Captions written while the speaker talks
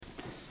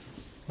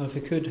Well, if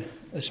we could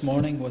this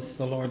morning, with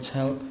the Lord's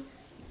help,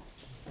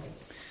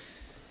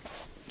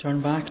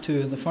 turn back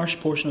to the first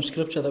portion of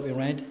Scripture that we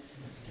read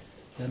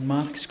in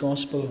Mark's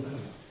Gospel,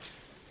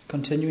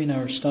 continuing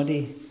our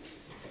study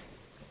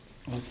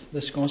of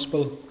this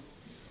Gospel.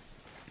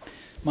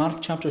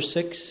 Mark chapter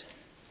 6,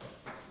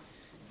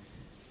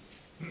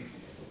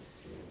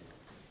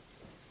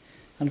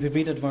 and we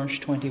read at verse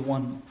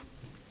 21.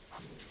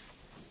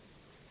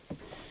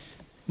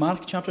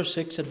 Mark chapter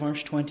 6 at verse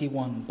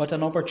 21. But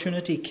an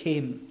opportunity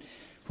came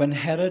when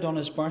Herod on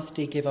his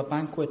birthday gave a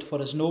banquet for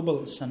his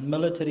nobles and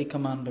military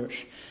commanders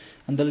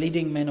and the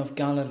leading men of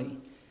Galilee.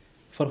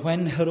 For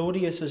when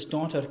Herodias'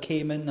 daughter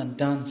came in and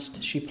danced,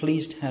 she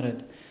pleased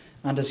Herod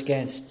and his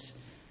guests.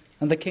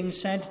 And the king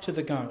said to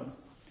the girl,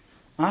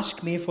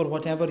 "Ask me for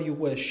whatever you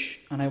wish,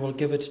 and I will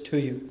give it to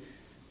you."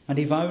 And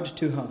he vowed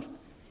to her,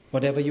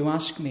 "Whatever you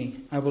ask me,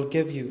 I will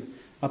give you,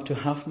 up to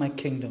half my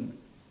kingdom."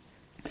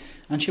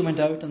 And she went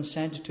out and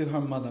said to her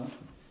mother,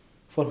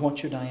 "For what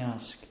should I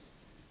ask?"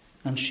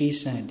 And she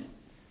said,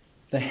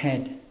 "The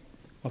head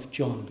of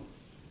John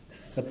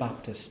the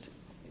Baptist."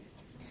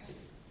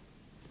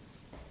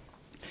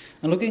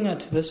 And looking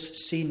at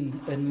this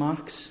scene in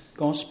Mark's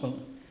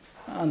Gospel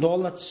and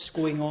all that's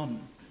going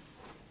on,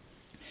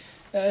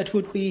 it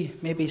would be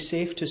maybe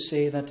safe to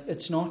say that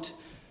it's not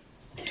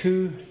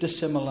too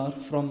dissimilar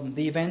from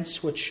the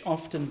events which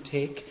often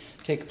take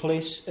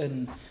place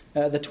in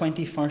the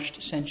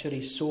 21st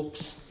century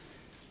soaps,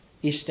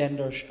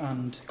 EastEnders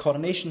and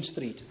Coronation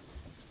Street.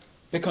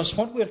 Because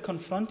what we're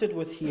confronted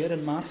with here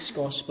in Mark's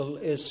Gospel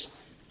is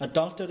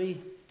adultery,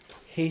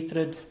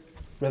 hatred,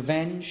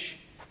 revenge,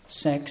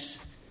 sex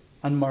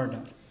and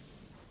murder.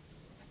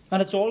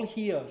 And it's all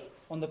here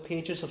on the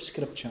pages of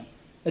Scripture.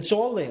 It's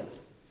all there.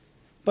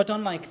 But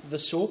unlike the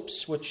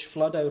soaps which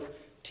flood our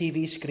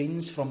TV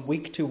screens from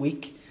week to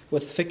week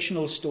with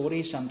fictional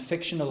stories and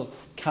fictional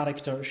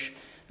characters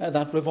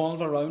that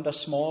revolve around a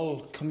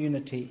small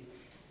community,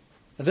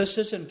 this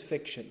isn't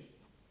fiction.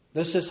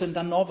 This isn't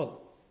a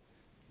novel.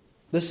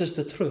 This is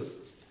the truth.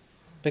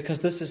 Because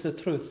this is the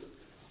truth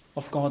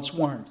of God's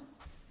Word.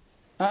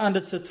 And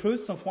it's the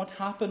truth of what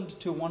happened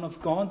to one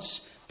of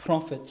God's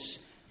prophets,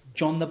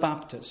 John the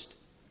Baptist.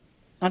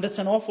 And it's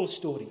an awful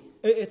story.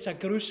 It's a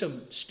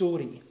gruesome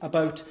story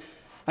about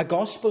a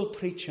gospel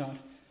preacher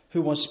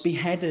who was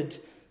beheaded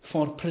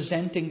for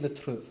presenting the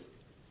truth.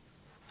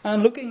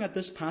 And looking at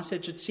this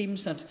passage, it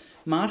seems that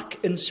Mark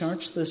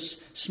inserts this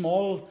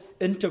small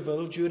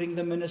interval during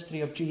the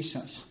ministry of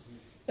Jesus,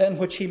 in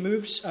which he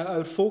moves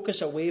our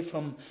focus away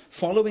from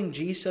following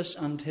Jesus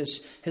and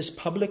his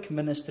public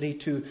ministry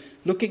to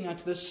looking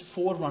at this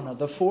forerunner,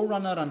 the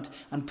forerunner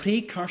and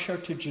precursor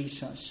to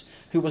Jesus,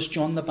 who was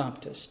John the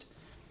Baptist.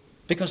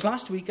 Because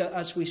last week,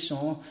 as we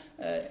saw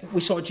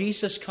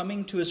Jesus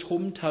coming to his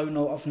hometown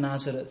of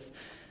Nazareth,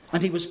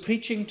 and he was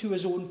preaching to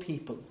his own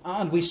people.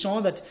 And we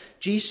saw that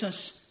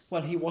Jesus,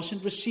 he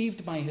wasn't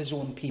received by his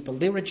own people.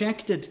 They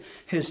rejected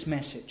his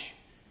message.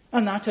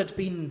 And that had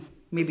been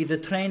maybe the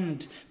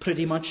trend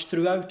pretty much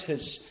throughout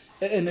his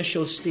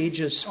initial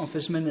stages of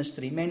his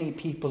ministry. Many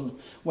people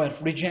were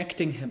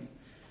rejecting him.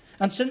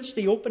 And since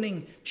the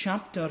opening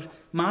chapter,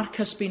 Mark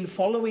has been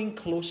following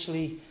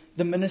closely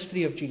the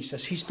ministry of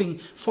Jesus. He's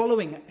been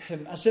following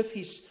him as if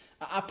he's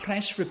a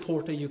press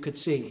reporter, you could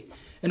say,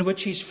 in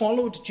which he's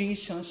followed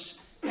Jesus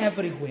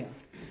everywhere.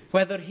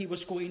 Whether he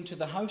was going to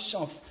the house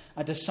of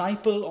a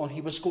disciple, or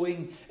he was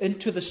going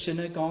into the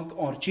synagogue,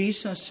 or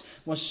Jesus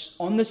was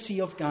on the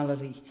Sea of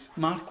Galilee,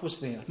 Mark was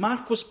there.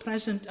 Mark was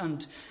present,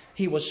 and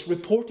he was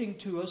reporting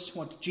to us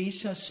what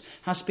Jesus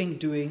has been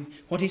doing,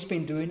 what he's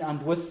been doing,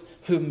 and with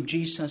whom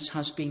Jesus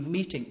has been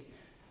meeting.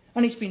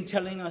 And he's been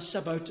telling us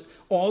about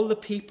all the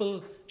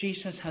people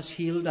Jesus has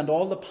healed, and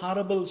all the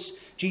parables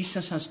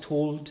Jesus has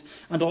told,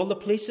 and all the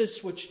places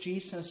which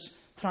Jesus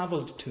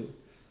travelled to.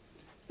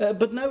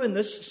 But now in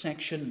this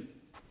section,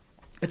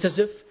 it's as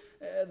if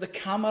the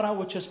camera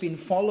which has been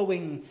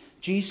following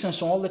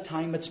Jesus all the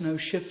time, it's now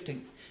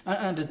shifting.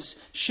 And it's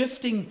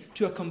shifting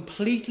to a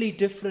completely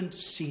different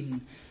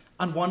scene,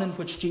 and one in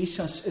which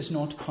Jesus is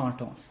not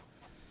part of.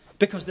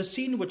 Because the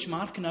scene which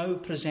Mark now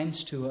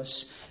presents to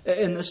us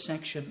in this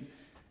section,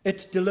 it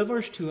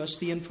delivers to us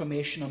the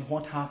information on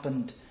what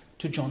happened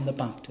to John the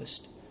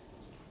Baptist.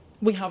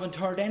 We haven't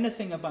heard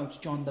anything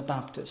about John the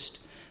Baptist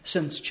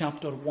since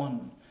chapter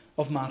 1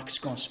 of Mark's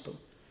Gospel.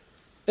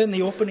 In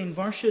the opening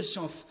verses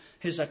of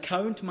his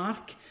account,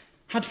 Mark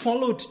had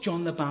followed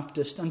John the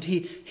Baptist, and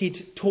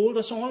he'd told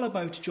us all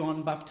about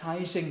John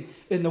baptizing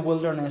in the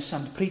wilderness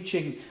and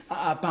preaching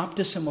a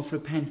baptism of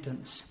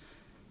repentance.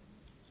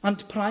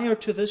 And prior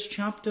to this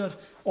chapter,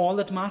 all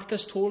that Mark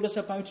has told us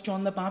about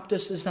John the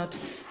Baptist is that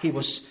he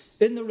was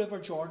in the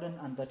River Jordan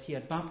and that he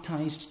had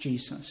baptized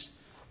Jesus.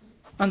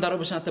 And that it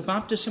was at the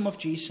baptism of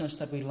Jesus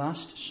that we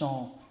last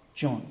saw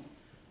John.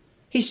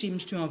 He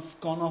seems to have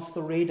gone off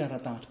the radar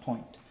at that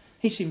point.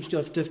 He seems to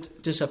have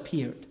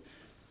disappeared.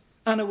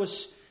 And it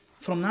was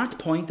from that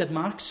point that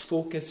Mark's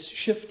focus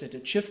shifted.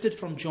 It shifted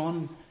from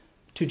John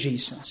to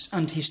Jesus,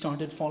 and he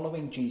started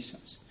following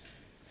Jesus.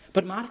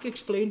 But Mark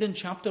explained in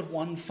chapter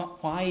 1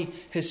 why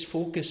his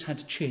focus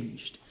had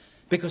changed.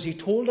 Because he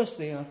told us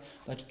there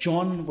that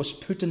John was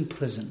put in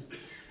prison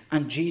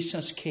and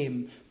Jesus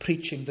came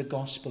preaching the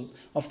gospel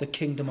of the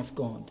kingdom of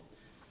God.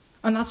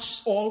 And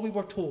that's all we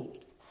were told.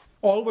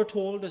 All we're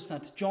told is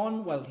that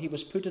John, he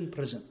was put in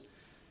prison.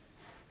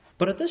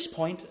 But at this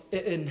point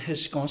in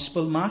his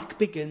gospel, Mark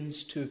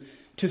begins to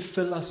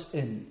fill us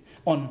in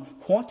on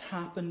what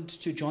happened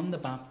to John the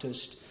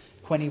Baptist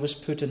when he was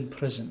put in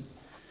prison.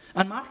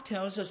 And Mark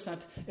tells us that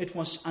it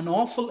was an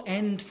awful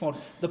end for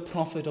the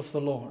prophet of the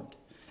Lord,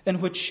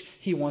 in which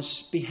he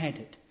was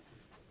beheaded.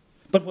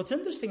 But what's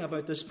interesting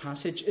about this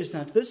passage is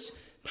that this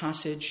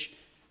passage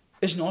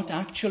is not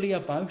actually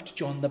about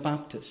John the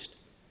Baptist.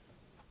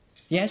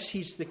 Yes,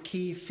 he's the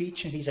key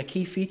feature. He's a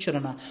key feature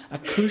and a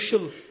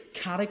crucial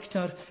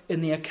character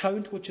in the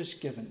account which is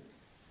given.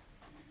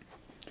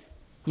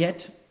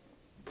 Yet,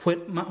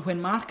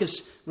 when Mark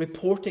is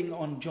reporting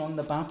on John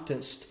the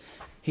Baptist,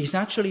 he's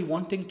actually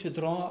wanting to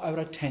draw our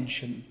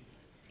attention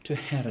to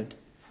Herod.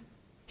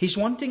 He's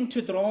wanting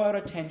to draw our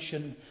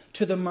attention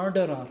to the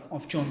murderer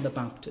of John the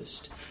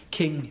Baptist,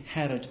 King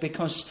Herod,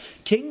 because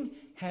King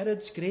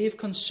Herod's grave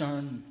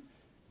concern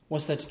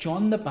was that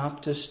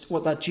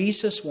that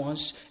Jesus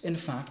was, in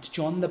fact,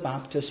 John the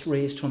Baptist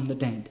raised from the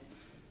dead.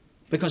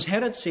 Because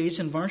Herod says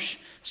in verse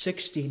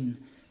 16,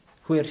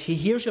 where he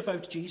hears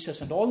about Jesus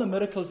and all the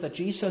miracles that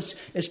Jesus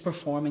is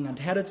performing, and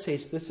Herod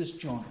says, "This is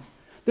John.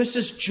 This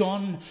is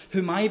John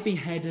whom I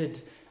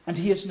beheaded, and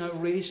he is now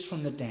raised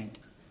from the dead."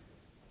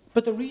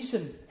 But the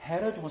reason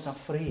Herod was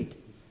afraid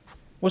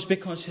was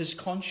because his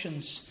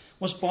conscience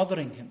was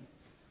bothering him.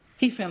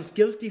 He felt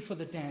guilty for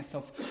the death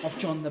of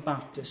John the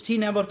Baptist. He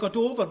never got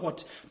over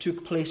what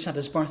took place at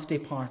his birthday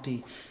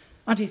party,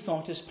 and he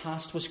thought his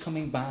past was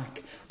coming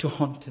back to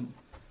haunt him.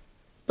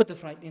 But the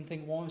frightening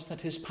thing was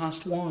that his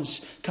past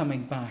was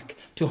coming back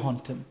to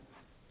haunt him.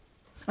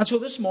 And so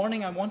this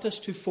morning I want us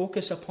to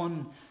focus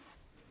upon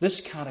this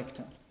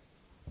character,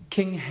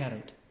 King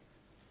Herod,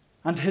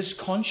 and his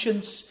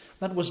conscience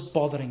that was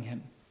bothering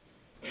him.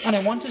 And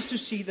I want us to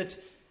see that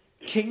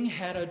King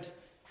Herod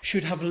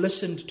should have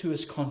listened to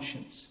his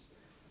conscience.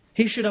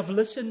 He should have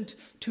listened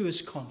to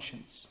his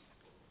conscience.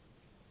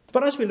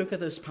 But as we look at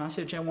this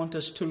passage, I want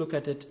us to look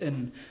at it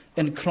in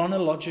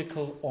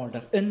chronological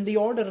order, in the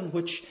order in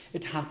which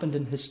it happened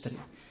in history.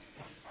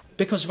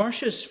 Because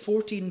verses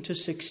 14 to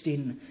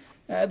 16,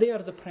 they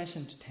are the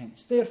present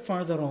tense. They are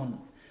further on,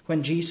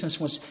 when Jesus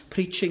was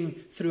preaching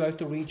throughout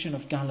the region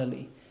of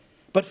Galilee.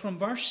 But from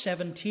verse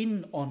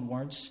 17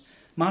 onwards,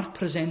 Mark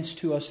presents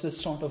to us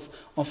this sort of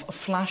a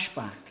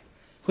flashback,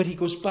 where he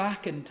goes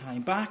back in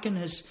time, back in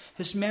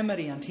his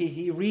memory, and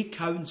he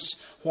recounts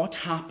what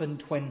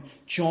happened when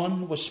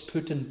John was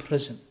put in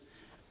prison.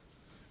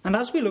 And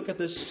as we look at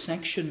this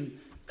section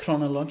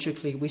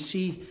chronologically, we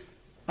see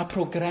a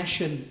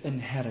progression in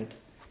Herod.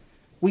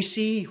 We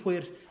see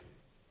where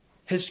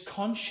his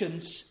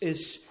conscience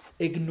is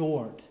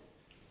ignored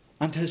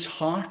and his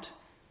heart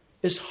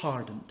is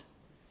hardened.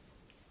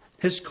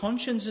 His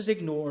conscience is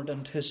ignored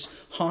and his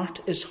heart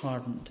is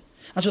hardened.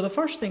 And so the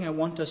first thing I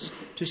want us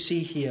to see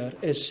here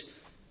is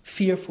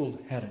fearful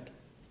Herod.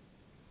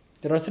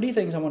 There are three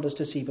things I want us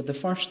to see, but the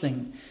first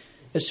thing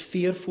is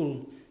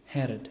fearful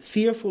Herod.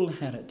 Fearful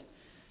Herod.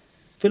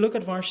 If we look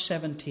at verse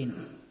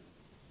 17.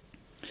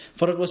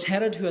 For it was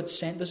Herod who had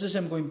sent, this is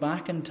him going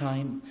back in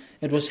time,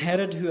 it was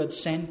Herod who had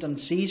sent and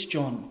seized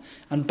John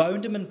and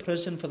bound him in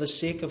prison for the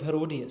sake of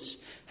Herodias,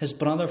 his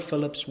brother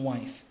Philip's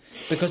wife,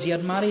 because he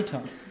had married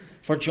her.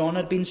 For John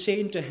had been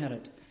saying to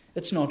Herod,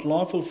 "It's not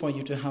lawful for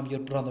you to have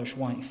your brother's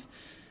wife."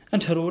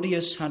 And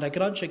Herodias had a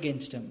grudge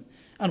against him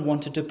and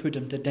wanted to put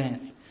him to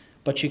death.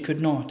 But she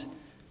could not,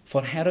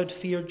 for Herod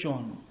feared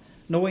John,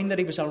 knowing that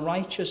he was a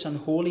righteous and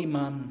holy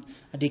man,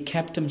 and he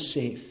kept him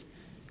safe.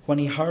 When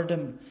he heard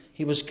him,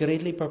 he was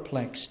greatly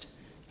perplexed,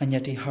 and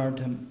yet he heard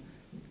him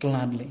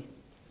gladly.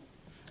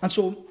 And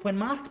so when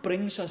Mark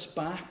brings us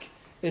back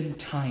in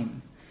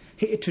time,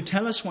 to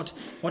tell us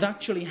what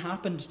actually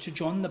happened to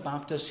John the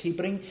Baptist, he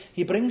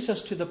brings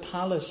us to the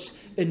palace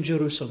in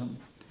Jerusalem.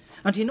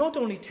 And he not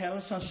only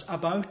tells us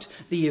about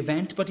the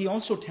event, but he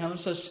also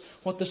tells us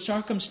what the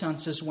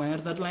circumstances were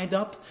that led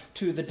up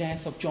to the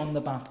death of John the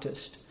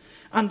Baptist.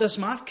 And as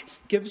Mark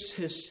gives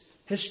his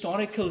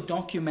historical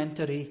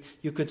documentary,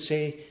 you could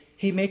say,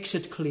 he makes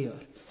it clear.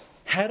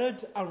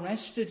 Herod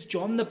arrested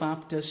John the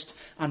Baptist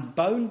and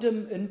bound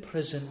him in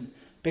prison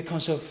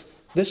because of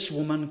this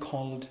woman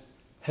called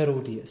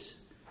Herodias.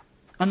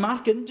 And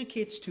Mark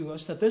indicates to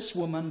us that this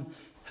woman,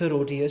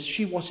 Herodias,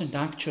 she wasn't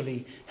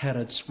actually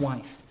Herod's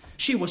wife.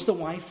 She was the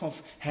wife of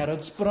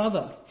Herod's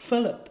brother,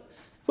 Philip,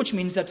 which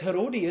means that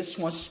Herodias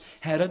was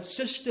Herod's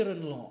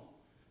sister-in-law.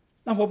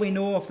 Now, what we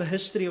know of the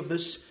history of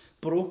this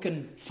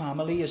broken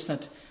family is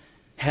that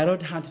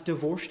Herod had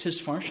divorced his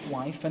first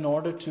wife in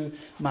order to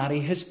marry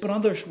his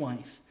brother's wife.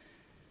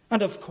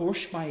 And of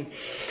course, by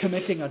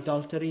committing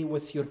adultery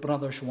with your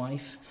brother's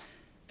wife,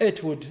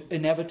 it would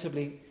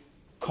inevitably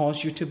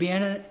cause you to be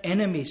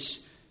enemies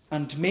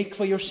and make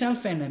for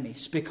yourself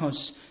enemies,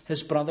 because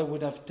his brother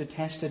would have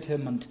detested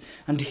him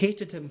and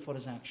hated him for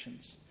his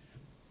actions.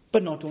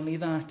 But not only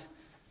that,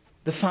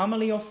 the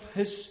family of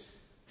his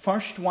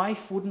first wife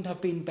wouldn't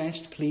have been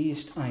best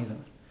pleased either.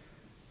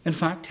 In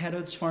fact,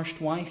 Herod's first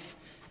wife,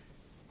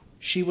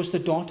 she was the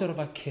daughter of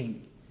a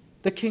king.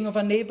 The king of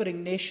a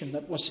neighbouring nation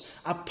that was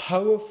a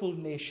powerful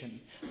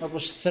nation that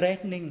was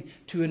threatening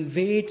to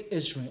invade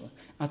Israel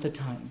at the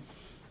time.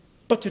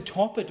 But to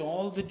top it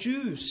all, the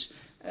Jews,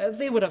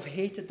 they would have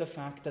hated the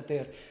fact that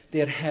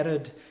their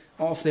Herod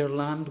of their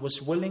land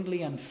was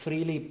willingly and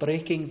freely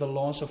breaking the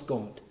laws of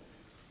God.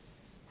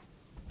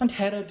 And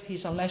Herod,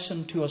 he's a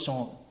lesson to us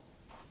all,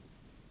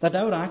 that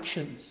our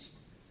actions,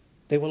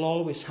 they will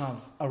always have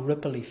a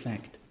ripple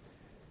effect.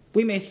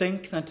 We may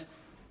think that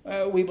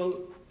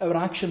our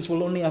actions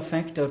will only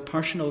affect our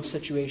personal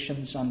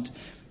situations and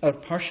our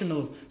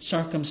personal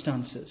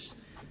circumstances.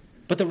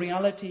 But the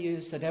reality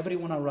is that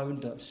everyone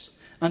around us,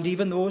 and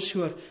even those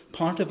who are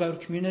part of our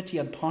community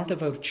and part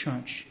of our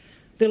church,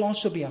 they'll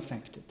also be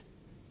affected.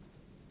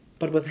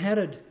 But with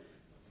Herod,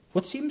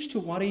 what seems to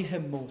worry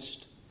him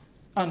most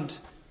and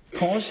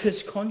cause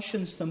his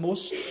conscience the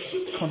most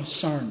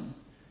concern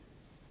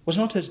was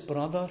not his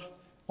brother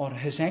or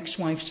his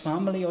ex-wife's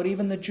family or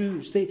even the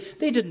Jews. They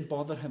didn't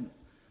bother him.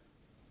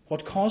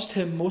 What caused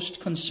him most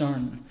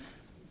concern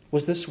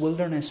was this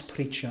wilderness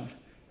preacher,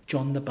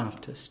 John the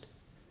Baptist.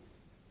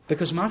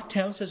 Because Mark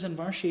tells us in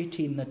verse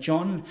 18 that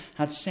John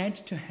had said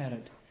to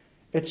Herod,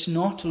 "It's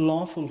not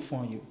lawful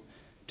for you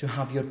to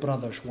have your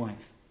brother's wife."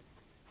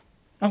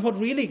 And what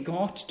really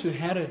got to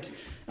Herod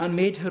and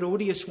made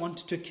Herodias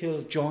want to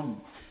kill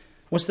John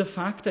was the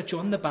fact that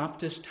John the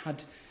Baptist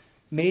had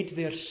made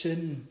their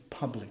sin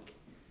public.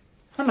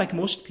 And like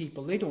most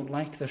people, they don't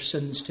like their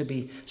sins to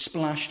be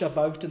splashed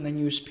about in the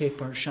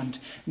newspapers and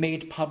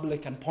made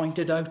public and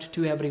pointed out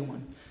to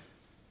everyone.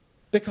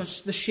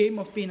 Because the shame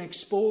of being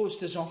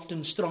exposed is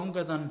often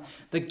stronger than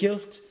the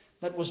guilt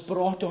that was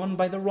brought on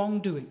by the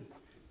wrongdoing.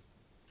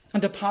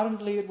 And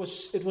apparently it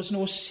was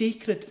no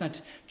secret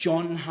that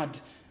John had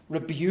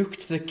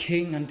rebuked the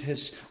king and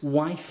his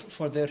wife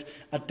for their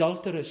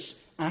adulterous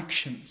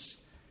actions.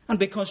 And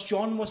because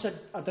John was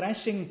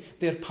addressing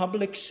their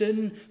public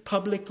sin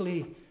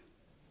publicly,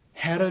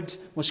 Herod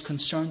was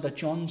concerned that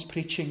John's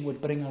preaching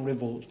would bring a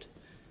revolt.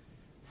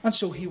 And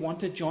so he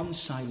wanted John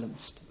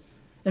silenced.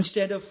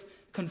 Instead of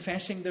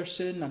confessing their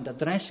sin and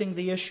addressing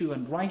the issue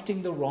and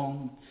righting the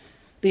wrong,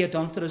 the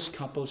adulterous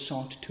couple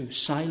sought to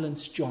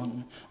silence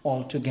John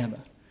altogether.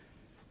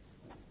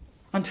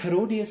 And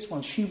Herodias,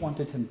 well, she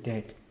wanted him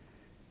dead.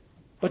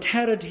 But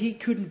Herod, he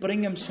couldn't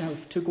bring himself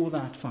to go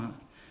that far.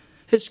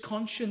 His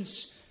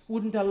conscience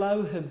wouldn't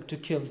allow him to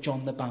kill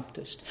John the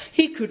Baptist.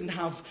 He couldn't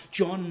have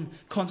John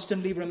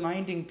constantly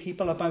reminding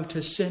people about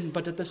his sin,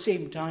 but at the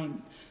same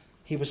time,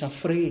 he was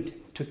afraid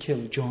to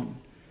kill John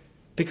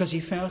because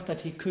he felt that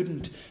he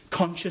couldn't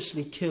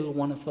consciously kill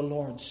one of the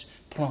Lord's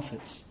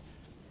prophets.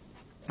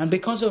 And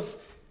because of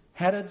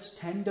Herod's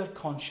tender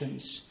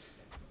conscience,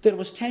 there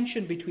was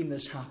tension between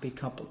this happy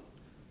couple,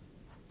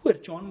 where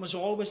John was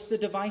always the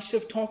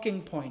divisive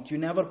talking point. You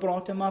never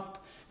brought him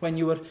up when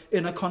you were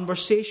in a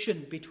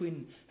conversation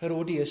between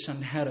Herodias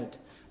and Herod.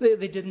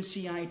 They didn't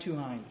see eye to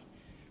eye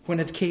when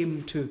it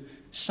came to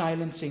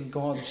silencing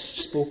God's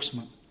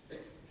spokesman.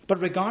 But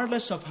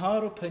regardless of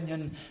her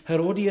opinion,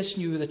 Herodias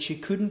knew that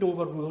she couldn't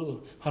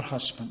overrule her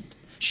husband.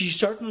 She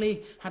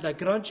certainly had a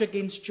grudge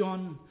against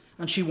John,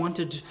 and she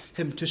wanted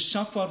him to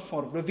suffer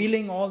for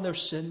revealing all their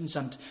sins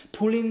and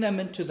pulling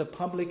them into the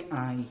public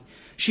eye.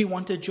 She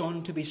wanted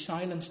John to be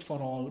silenced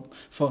for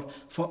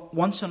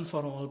once and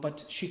for all,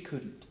 but she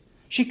couldn't.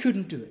 She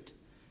couldn't do it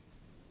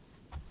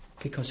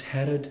because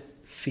Herod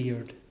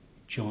feared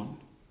John.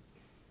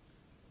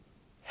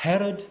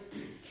 Herod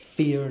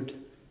feared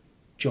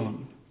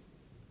John.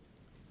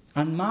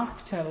 And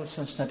Mark tells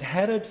us that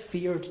Herod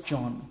feared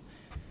John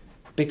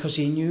because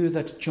he knew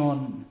that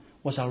John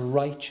was a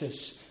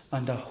righteous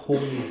and a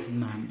holy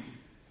man.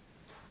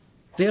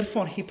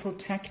 Therefore, he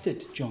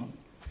protected John.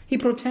 He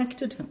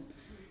protected him.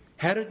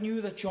 Herod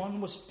knew that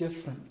John was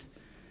different.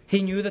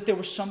 He knew that there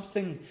was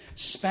something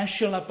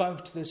special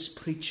about this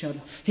preacher.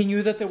 He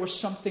knew that there was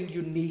something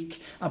unique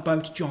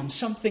about John,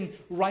 something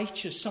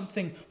righteous,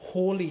 something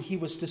holy. He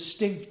was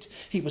distinct.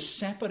 He was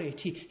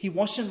separate. He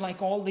wasn't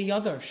like all the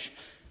others.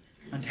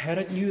 And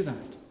Herod knew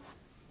that.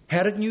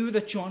 Herod knew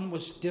that John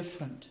was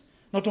different,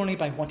 not only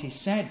by what he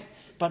said,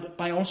 but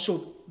by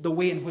also the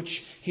way in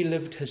which he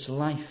lived his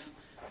life.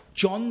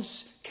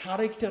 John's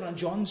character and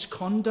John's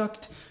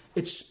conduct,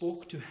 it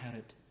spoke to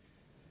Herod.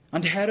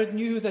 And Herod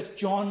knew that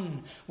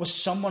John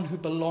was someone who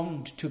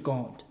belonged to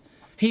God.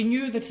 He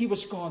knew that he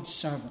was God's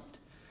servant.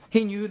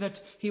 He knew that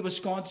he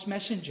was God's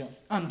messenger.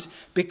 And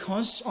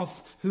because of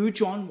who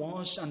John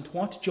was and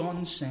what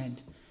John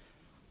said,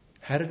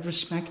 Herod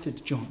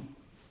respected John.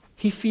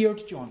 He feared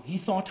John. He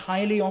thought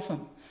highly of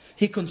him.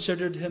 He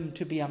considered him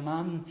to be a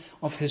man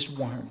of his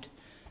word.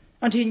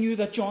 And he knew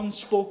that John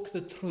spoke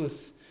the truth,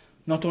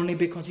 not only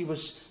because he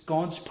was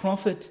God's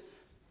prophet,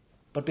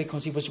 but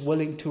because he was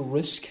willing to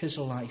risk his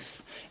life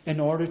in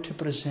order to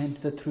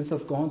present the truth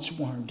of God's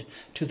word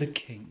to the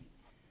king.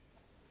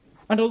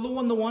 And although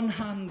on the one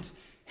hand,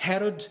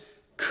 Herod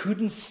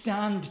couldn't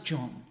stand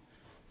John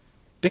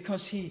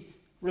because he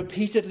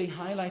repeatedly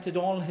highlighted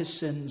all his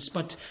sins,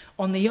 but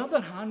on the other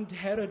hand,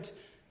 Herod,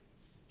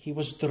 he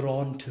was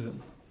drawn to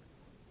him.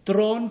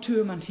 Drawn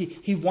to him, and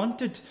he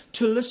wanted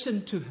to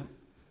listen to him.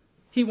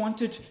 He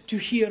wanted to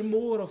hear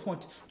more of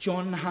what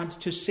John had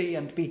to say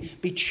and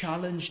be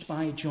challenged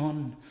by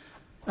John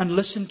and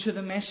listen to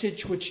the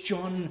message which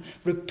John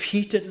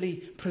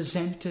repeatedly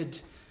presented.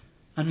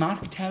 And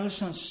Mark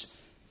tells us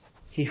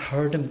he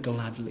heard him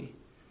gladly.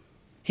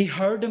 He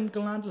heard him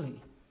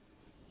gladly.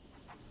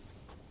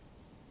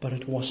 But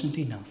it wasn't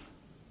enough.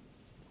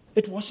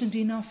 It wasn't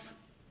enough.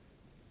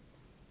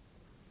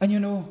 And you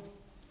know,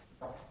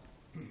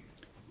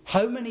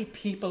 how many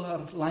people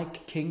are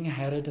like King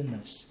Herod in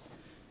this?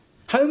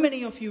 How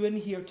many of you in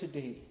here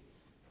today,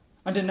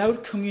 and in our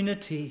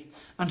community,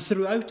 and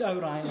throughout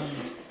our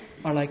island,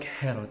 are like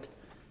Herod?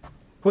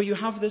 Where you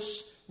have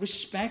this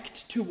respect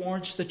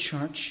towards the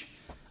church,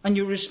 and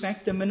you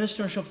respect the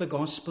ministers of the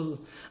gospel,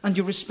 and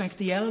you respect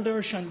the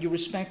elders, and you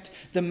respect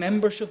the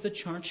members of the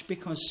church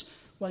because,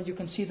 well, you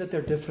can see that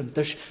they're different.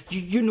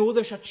 You know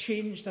there's a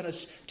change that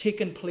has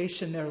taken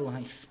place in their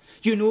life.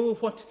 You know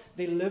what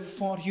they live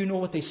for. You know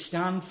what they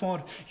stand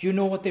for. You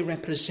know what they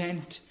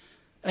represent.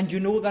 And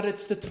you know that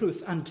it's the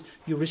truth. And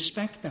you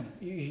respect them.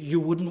 You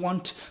wouldn't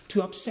want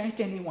to upset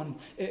anyone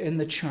in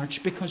the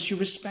church because you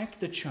respect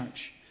the church.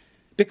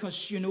 Because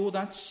you know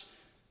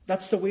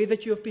that's the way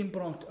that you have been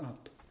brought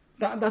up.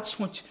 That's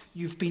what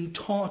you've been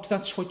taught.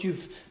 That's what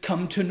you've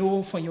come to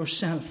know for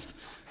yourself.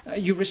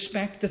 You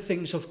respect the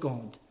things of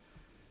God.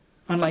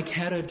 And like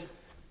Herod,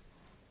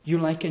 you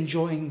like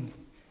enjoying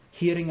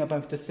hearing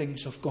about the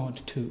things of God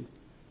too.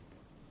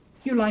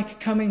 You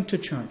like coming to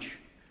church.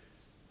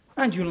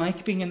 And you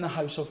like being in the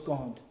house of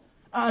God.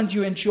 And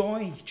you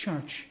enjoy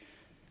church.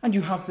 And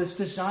you have this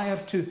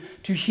desire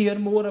to hear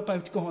more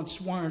about God's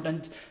word.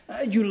 And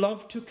you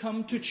love to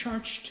come to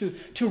church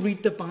to read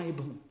the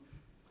Bible.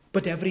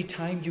 But every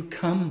time you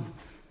come,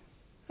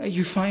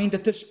 you find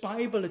that this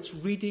Bible, it's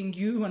reading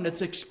you and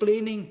it's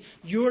explaining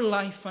your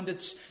life, and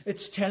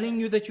it's telling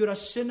you that you're a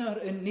sinner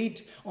in need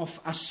of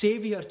a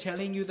Saviour,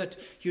 telling you that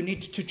you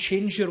need to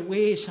change your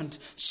ways and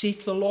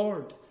seek the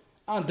Lord.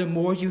 And the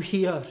more you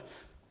hear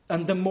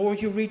and the more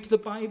you read the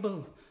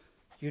Bible,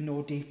 you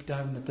know deep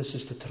down that this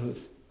is the truth.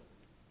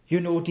 You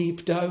know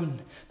deep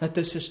down that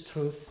this is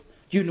truth.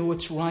 You know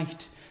it's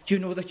right. You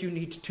know that you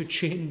need to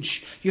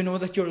change. You know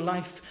that your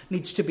life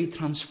needs to be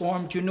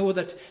transformed. You know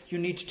that you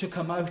need to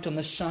come out on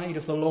the side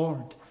of the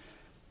Lord.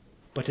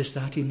 But is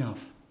that enough?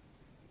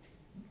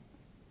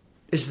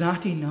 Is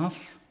that enough?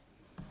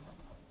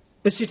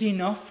 Is it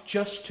enough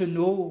just to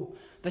know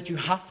that you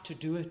have to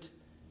do it?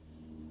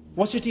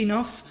 Was it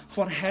enough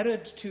for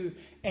Herod to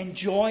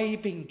enjoy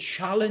being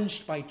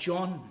challenged by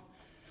John?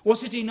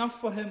 Was it enough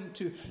for him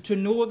to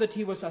know that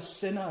he was a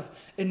sinner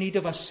in need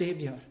of a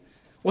Saviour?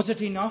 Was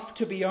it enough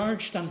to be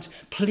urged and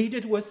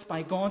pleaded with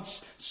by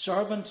God's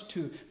servant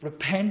to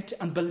repent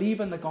and believe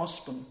in the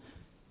gospel?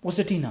 Was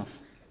it enough?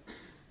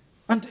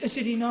 And is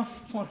it enough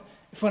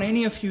for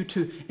any of you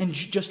to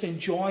just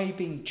enjoy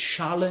being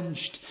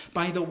challenged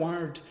by the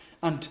word,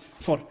 and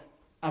for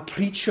a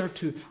preacher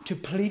to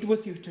plead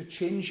with you to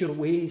change your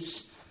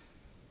ways?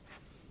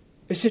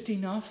 Is it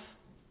enough?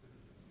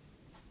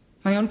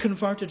 My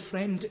unconverted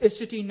friend, is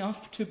it enough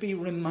to be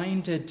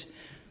reminded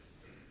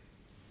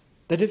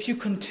that if you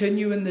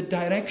continue in the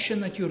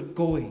direction that you're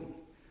going,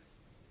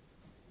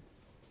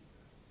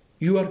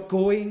 you are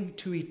going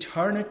to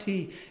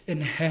eternity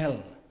in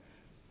hell?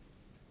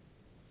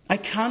 I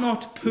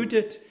cannot put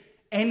it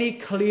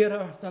any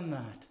clearer than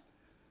that.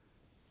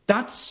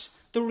 That's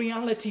the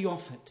reality of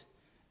it.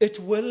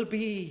 It will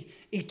be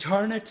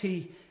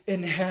eternity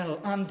in hell.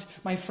 And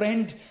my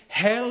friend,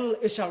 hell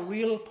is a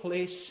real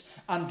place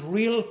and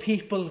real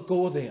people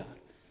go there.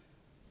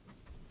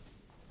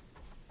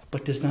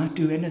 But does that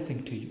do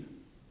anything to you?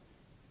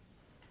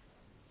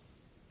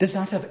 Does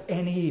that have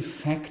any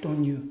effect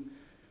on you?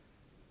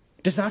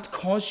 Does that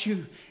cause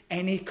you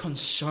any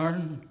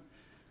concern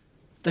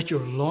that you're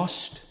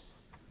lost?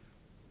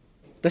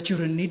 That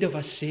you're in need of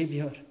a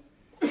Saviour?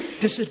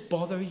 Does it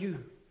bother you?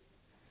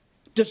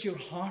 Does your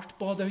heart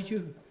bother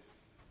you?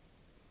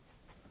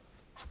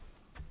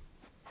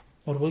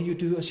 Or will you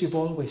do as you've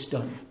always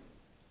done?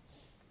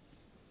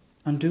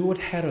 And do what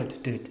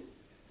Herod did?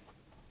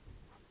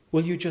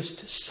 Will you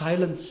just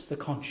silence the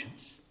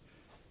conscience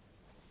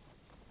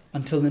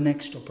until the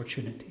next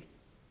opportunity?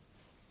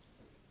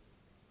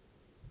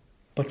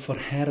 But for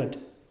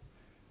Herod,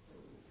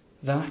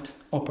 that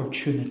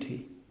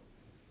opportunity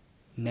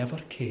never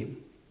came.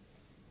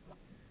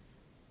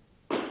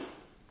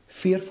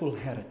 Fearful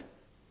Herod.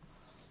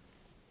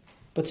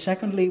 But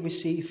secondly, we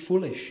see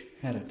foolish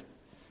Herod.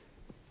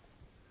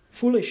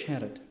 Foolish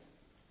Herod.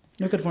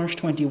 Look at verse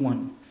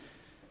 21.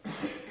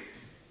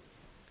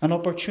 An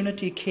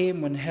opportunity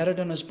came when Herod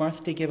on his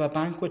birthday gave a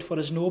banquet for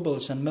his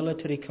nobles and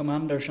military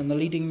commanders and the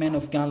leading men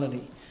of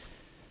Galilee.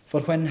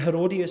 For when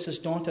Herodias'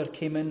 daughter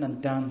came in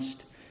and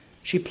danced,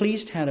 she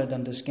pleased Herod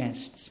and his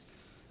guests.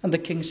 And the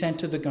king said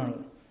to the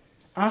girl,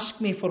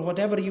 "Ask me for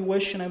whatever you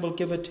wish, and I will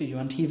give it to you."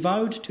 And he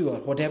vowed to her,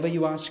 "Whatever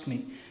you ask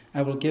me,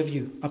 I will give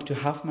you, up to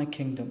half my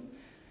kingdom."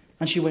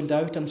 And she went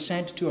out and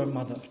said to her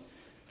mother,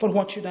 "For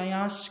what should I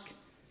ask?"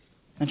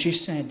 And she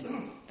said,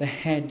 "The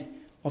head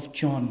of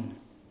John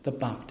the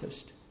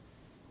Baptist."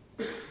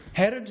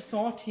 Herod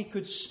thought he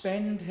could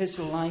spend his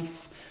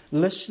life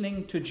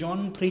listening to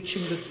John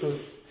preaching the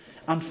truth,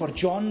 and for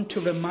John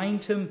to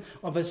remind him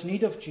of his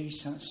need of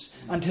Jesus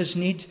and his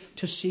need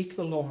to seek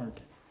the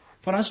Lord.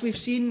 For as we've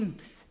seen,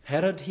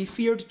 Herod, he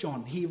feared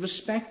John. He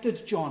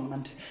respected John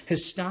and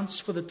his stance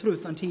for the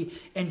truth, and he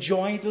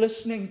enjoyed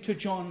listening to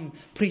John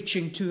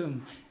preaching to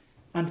him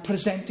and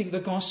presenting the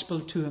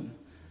gospel to him.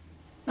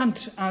 And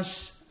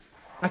as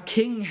a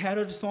king,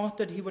 Herod thought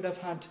that he would have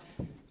had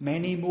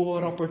many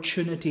more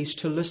opportunities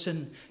to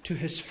listen to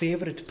his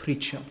favourite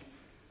preacher.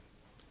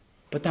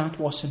 But that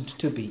wasn't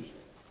to be.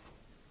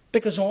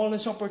 Because all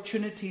his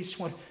opportunities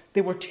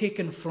were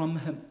taken from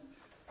him.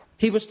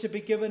 He was to be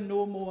given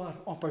no more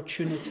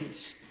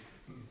opportunities.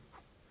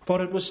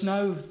 For it was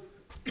now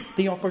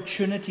the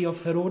opportunity of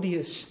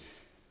Herodias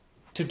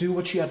to do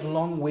what she had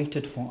long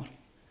waited for.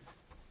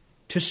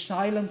 To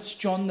silence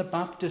John the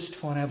Baptist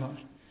forever.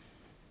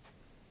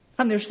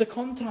 And there's the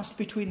contrast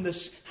between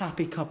this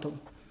happy couple.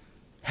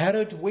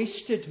 Herod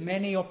wasted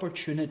many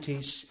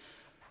opportunities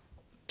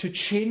to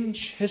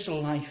change his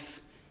life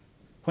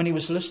when he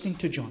was listening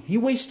to John. He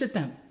wasted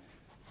them.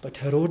 But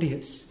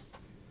Herodias,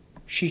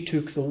 she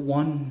took the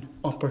one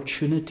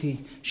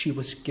opportunity she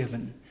was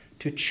given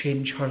to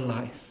change her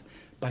life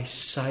by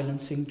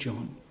silencing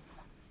John.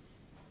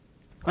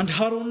 And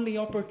her only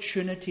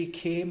opportunity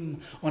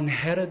came on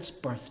Herod's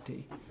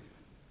birthday.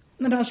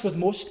 And as with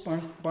most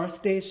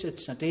birthdays,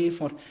 it's a day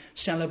for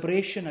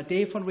celebration, a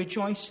day for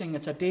rejoicing.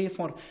 It's a day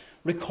for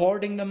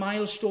recording the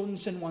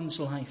milestones in one's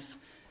life.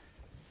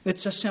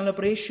 It's a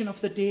celebration of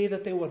the day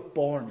that they were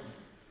born.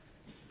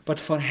 But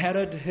for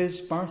Herod,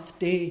 his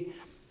birthday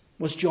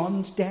was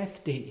John's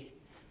death day.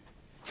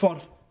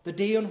 For the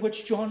day on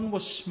which John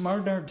was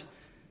murdered,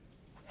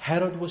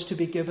 Herod was to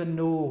be given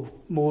no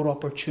more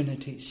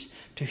opportunities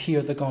to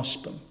hear the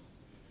gospel.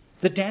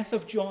 The death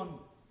of John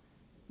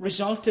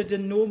resulted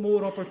in no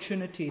more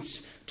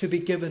opportunities to be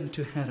given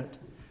to Herod.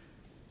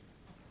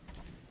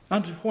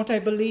 And what I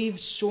believe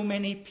so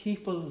many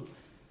people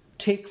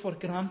take for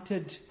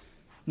granted,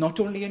 not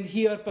only in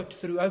here but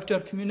throughout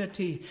our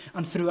community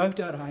and throughout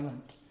our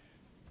island,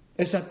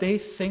 is that they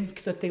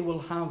think that they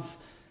will have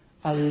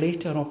a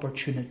later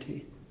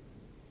opportunity.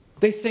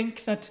 They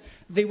think that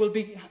they will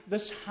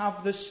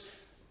have this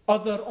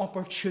other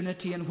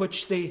opportunity in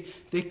which they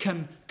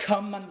can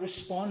come and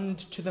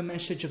respond to the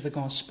message of the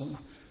gospel.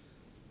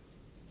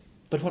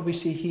 But what we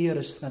see here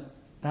is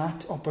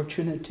that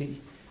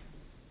opportunity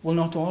will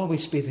not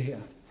always be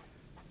there.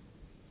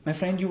 My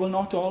friend, you will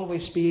not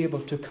always be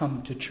able to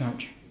come to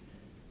church.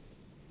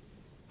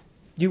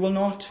 You will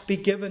not be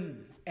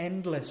given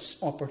endless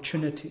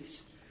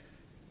opportunities,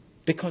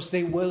 because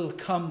they will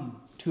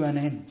come to an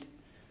end.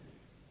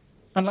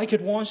 And like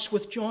it was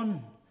with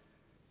John,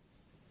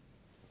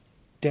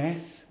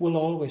 death will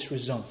always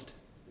result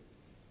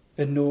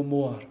in no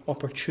more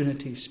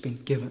opportunities being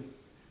given.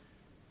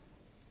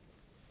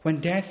 When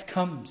death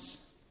comes,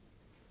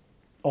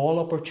 all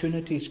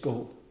opportunities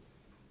go.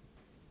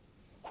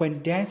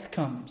 When death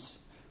comes,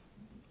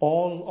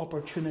 all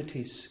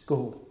opportunities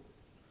go.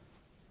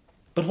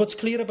 But what's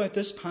clear about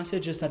this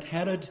passage is that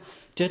Herod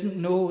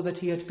didn't know that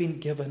he had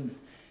been given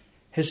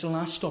his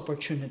last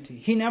opportunity.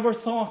 He never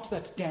thought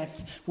that death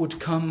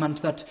would come and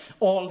that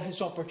all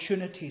his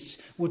opportunities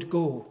would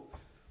go.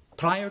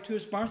 Prior to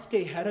his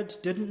birthday, Herod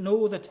didn't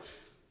know that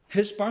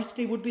his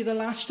birthday would be the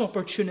last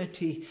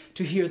opportunity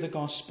to hear the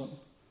gospel.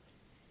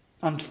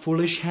 And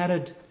foolish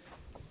Herod,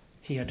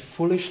 he had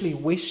foolishly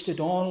wasted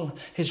all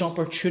his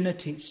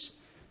opportunities.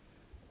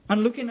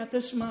 And looking at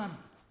this man,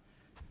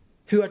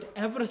 who had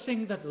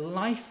everything that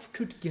life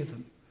could give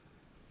him,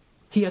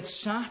 he had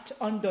sat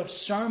under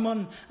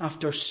sermon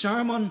after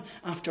sermon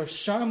after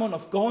sermon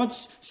of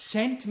God's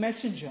sent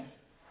messenger,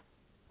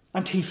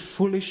 and he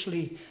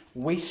foolishly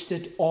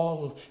wasted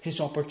all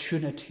his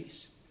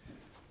opportunities.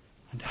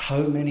 And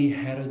how many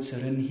Herods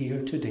are in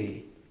here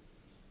today?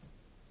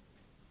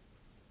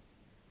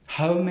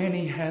 How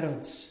many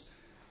Herods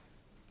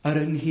are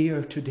in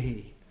here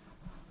today,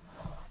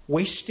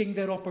 wasting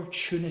their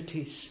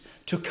opportunities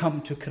to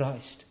come to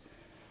Christ?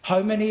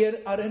 How many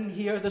are in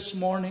here this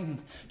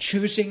morning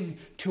choosing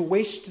to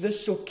waste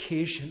this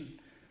occasion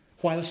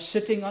while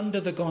sitting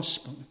under the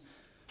gospel?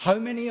 How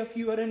many of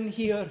you are in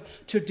here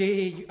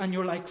today and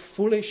you're like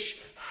foolish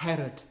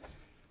Herod,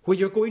 where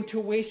you're going to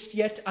waste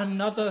yet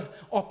another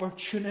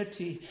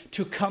opportunity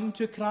to come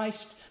to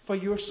Christ for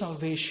your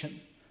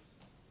salvation?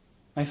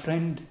 My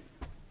friend,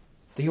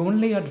 the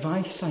only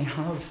advice I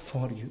have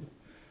for you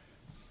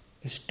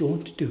is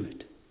don't do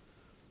it.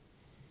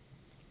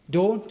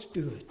 Don't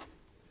do it.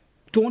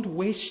 Don't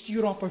waste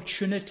your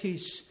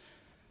opportunities,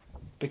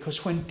 because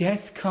when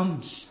death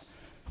comes,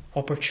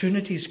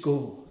 opportunities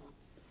go.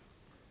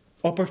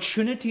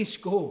 Opportunities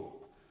go.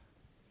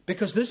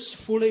 Because this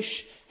foolish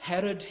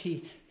Herod,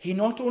 he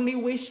not only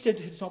wasted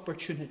his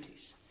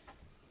opportunities,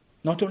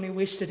 not only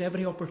wasted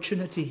every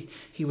opportunity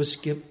he was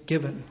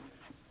given,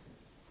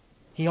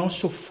 he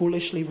also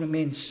foolishly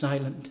remained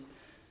silent,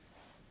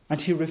 and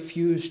he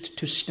refused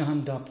to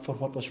stand up for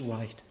what was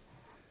right.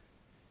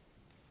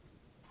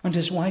 And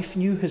his wife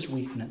knew his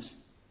weakness.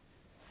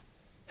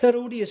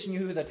 Herodias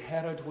knew that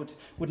Herod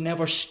would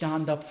never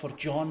stand up for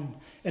John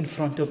in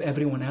front of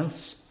everyone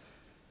else.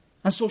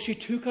 And so she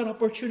took her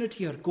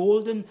opportunity, her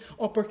golden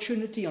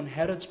opportunity on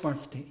Herod's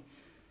birthday.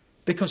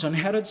 Because on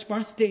Herod's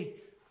birthday,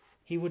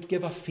 he would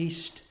give a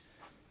feast.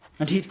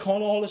 And he'd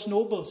call all his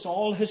nobles,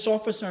 all his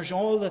officers,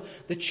 all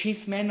the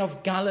chief men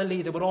of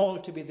Galilee. They were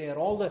all to be there.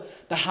 All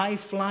the high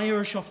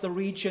flyers of the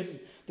region.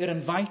 They're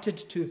invited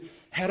to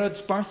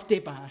Herod's birthday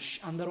bash.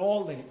 And they're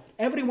all there.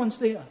 Everyone's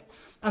there.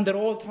 And they're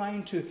all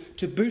trying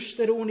to boost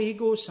their own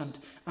egos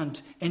and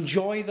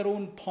enjoy their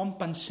own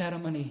pomp and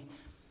ceremony.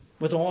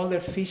 With all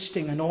their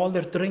feasting and all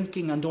their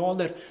drinking and all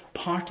their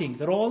partying.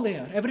 They're all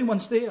there.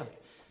 Everyone's there.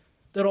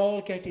 They're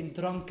all getting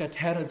drunk at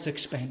Herod's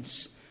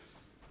expense.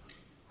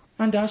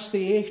 And as they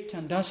ate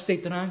and as they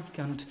drank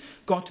and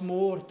got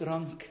more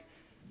drunk,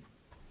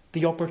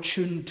 the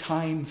opportune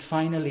time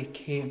finally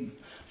came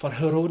for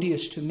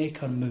Herodias to make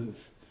her move.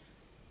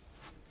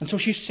 And so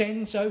she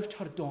sends out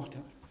her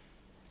daughter.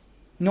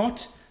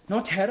 Not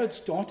Herod's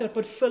daughter,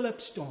 but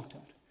Philip's daughter.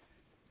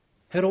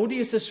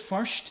 Herodias'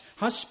 first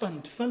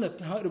husband, Philip,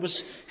 it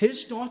was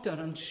his daughter,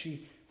 and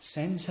she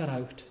sends her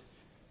out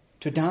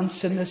to dance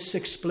in this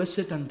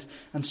explicit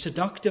and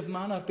seductive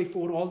manner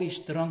before all these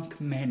drunk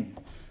men.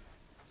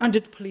 And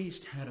it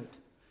pleased Herod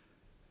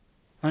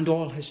and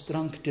all his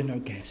drunk dinner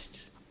guests.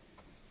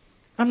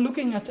 And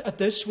looking at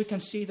this, we can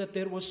see that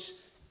there was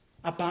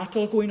a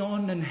battle going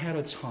on in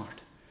Herod's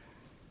heart.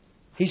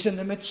 He's in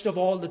the midst of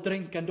all the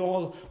drink and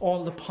all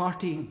the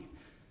partying.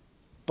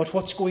 But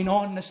what's going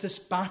on is this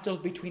battle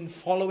between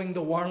following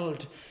the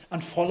world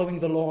and following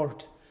the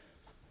Lord.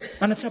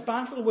 And it's a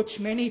battle which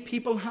many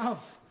people have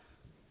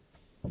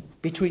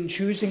between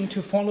choosing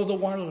to follow the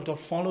world or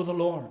follow the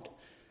Lord.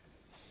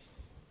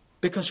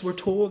 Because we're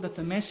told that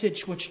the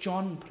message which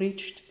John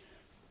preached,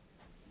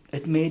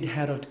 it made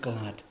Herod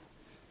glad.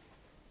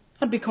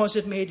 And because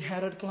it made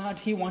Herod glad,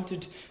 he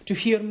wanted to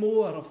hear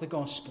more of the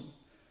gospel.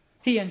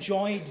 He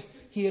enjoyed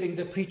hearing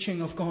the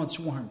preaching of God's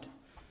word.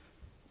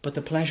 But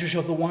the pleasures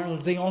of the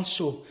world, they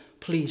also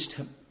pleased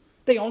him.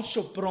 They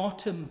also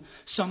brought him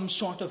some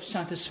sort of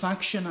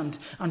satisfaction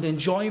and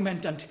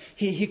enjoyment, and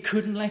he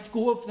couldn't let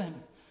go of them.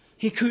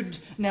 He could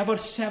never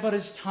sever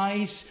his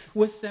ties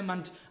with them,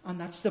 and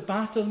that's the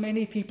battle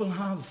many people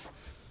have.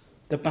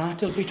 The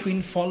battle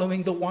between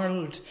following the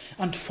world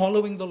and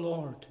following the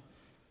Lord.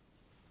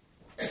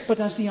 But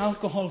as the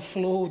alcohol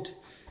flowed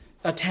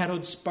at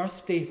Herod's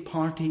birthday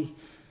party,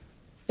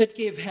 it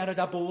gave Herod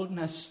a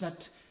boldness that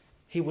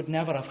he would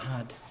never have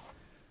had.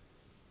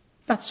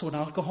 That's what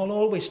alcohol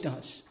always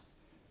does.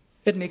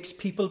 It makes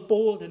people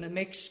bold, and it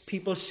makes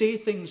people say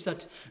things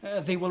that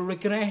they will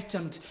regret.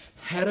 And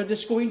Herod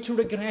is going to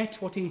regret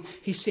what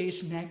he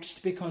says next,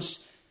 because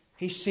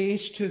he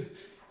says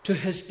to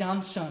his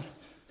dancer,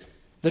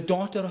 the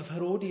daughter of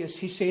Herodias,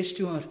 he says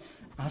to her,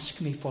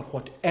 "Ask me for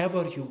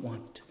whatever you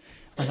want,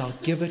 and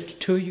I'll give it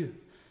to you."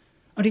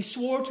 And he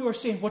swore to her,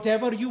 saying,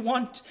 "Whatever you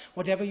want,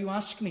 whatever you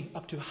ask me,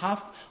 up to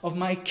half of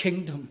my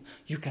kingdom,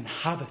 you can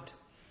have it."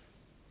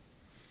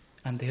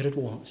 And there it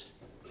was.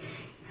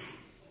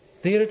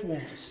 There it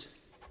was.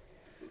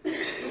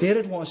 There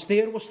it was.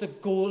 There was the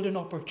golden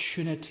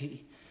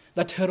opportunity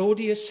that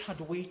Herodias had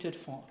waited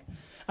for.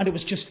 And it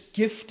was just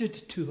gifted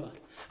to her.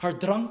 Her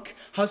drunk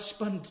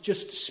husband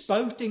just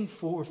spouting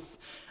forth.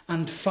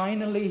 And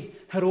finally,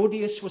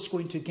 Herodias was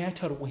going to get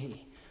her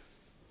way.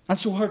 And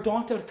so her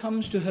daughter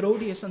comes to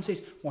Herodias and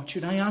says, "What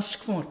should I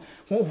ask for?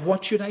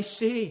 What should I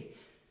say?"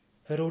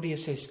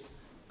 Herodias says,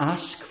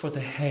 "Ask for the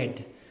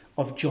head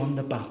of John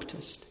the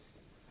Baptist.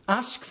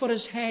 Ask for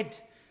his head."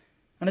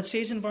 And it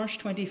says in verse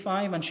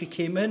 25, "And she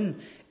came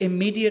in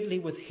immediately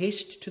with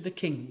haste to the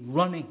king,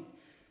 running,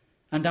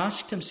 and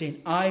asked him,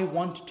 saying, I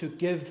want you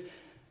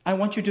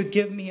to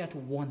give me at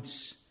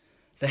once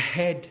the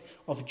head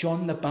of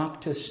John the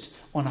Baptist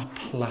on a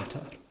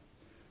platter."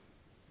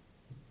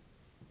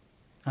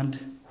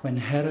 And when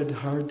Herod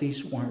heard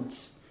these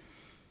words,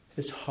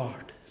 his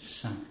heart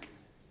sank.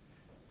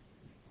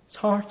 His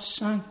heart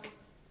sank.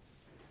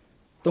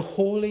 The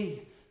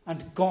holy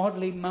and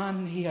godly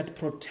man he had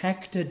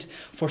protected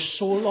for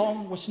so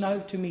long was now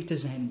to meet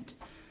his end.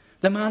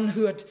 The man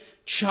who had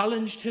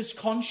challenged his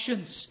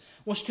conscience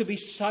was to be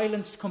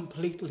silenced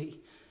completely.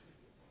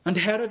 And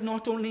Herod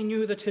not only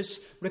knew that his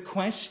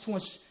request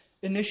was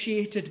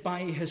initiated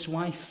by his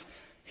wife,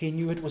 he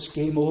knew it was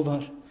game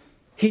over.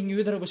 He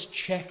knew that it was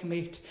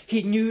checkmate.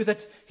 He knew that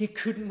he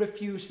couldn't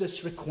refuse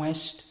this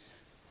request,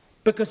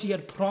 because he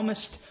had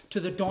promised to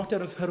the daughter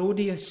of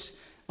Herodias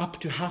up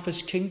to half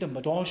his kingdom.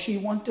 But all she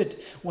wanted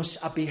was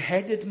a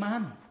beheaded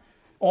man.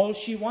 All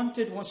she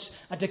wanted was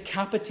a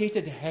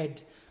decapitated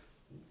head.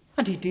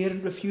 And he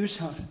daren't refuse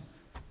her.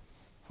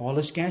 All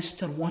his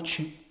guests are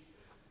watching.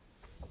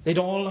 They'd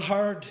all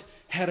heard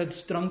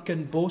Herod's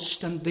drunken boast,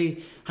 and they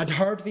had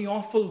heard the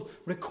awful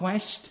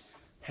request.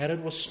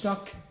 Herod was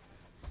stuck.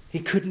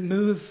 He couldn't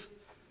move.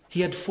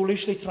 He had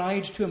foolishly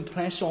tried to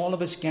impress all of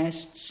his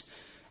guests,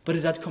 but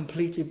it had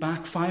completely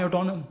backfired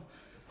on him.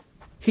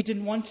 He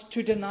didn't want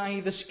to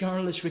deny this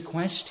girl his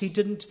request. He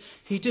didn't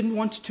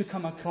want to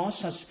come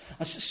across as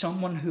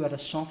someone who had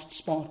a soft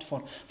spot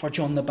for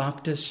John the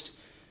Baptist.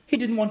 He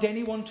didn't want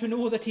anyone to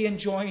know that he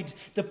enjoyed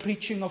the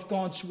preaching of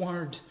God's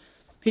word.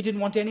 He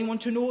didn't want anyone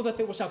to know that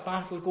there was a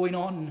battle going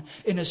on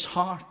in his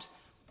heart.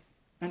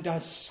 And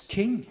as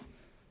king,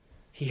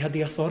 he had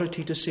the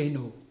authority to say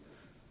no.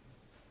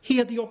 He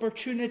had the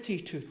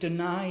opportunity to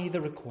deny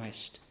the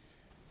request.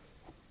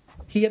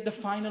 He had the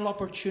final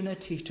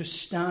opportunity to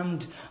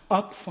stand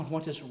up for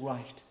what is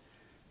right.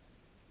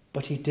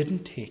 But he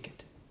didn't take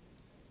it.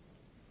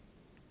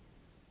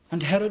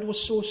 And Herod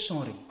was so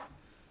sorry,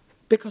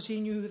 because he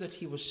knew that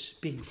he was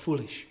being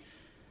foolish.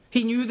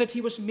 He knew that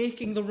he was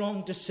making the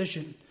wrong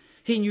decision.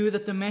 He knew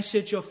that the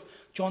message of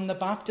John the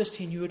Baptist,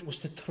 he knew it was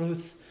the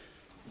truth.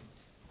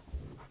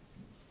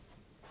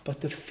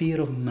 But the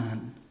fear of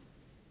man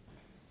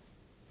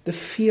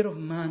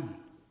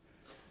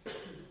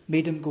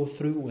made him go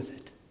through with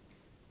it.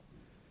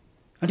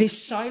 And he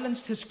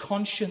silenced his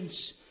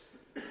conscience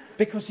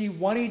because he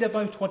worried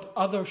about what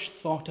others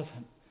thought of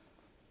him.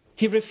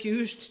 He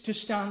refused to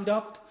stand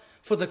up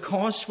for the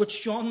cause which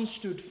John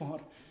stood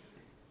for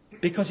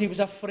because he was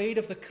afraid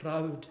of the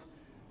crowd,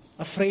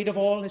 afraid of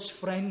all his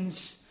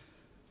friends.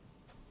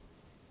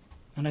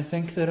 And I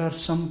think there are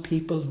some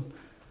people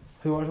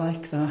who are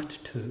like that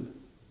too,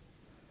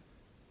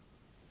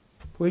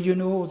 where you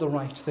know the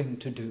right thing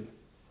to do.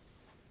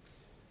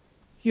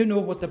 You know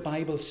what the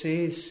Bible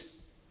says.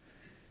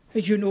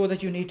 You know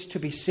that you need to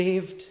be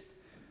saved.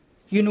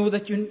 You know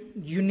that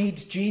you need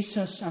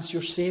Jesus as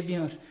your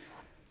Saviour.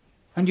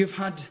 And you've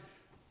had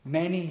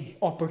many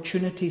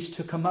opportunities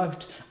to come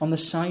out on the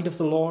side of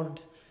the Lord.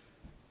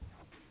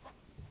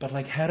 But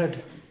like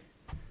Herod,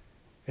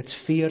 it's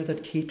fear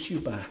that keeps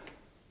you back.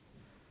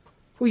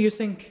 Well, you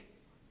think,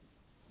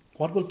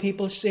 what will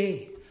people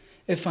say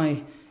if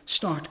I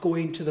start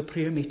going to the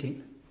prayer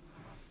meeting?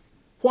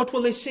 What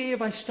will they say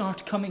if I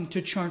start coming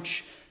to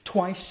church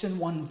twice in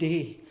one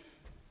day?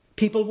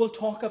 People will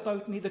talk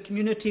about me. The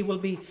community will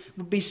be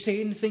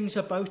saying things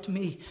about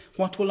me.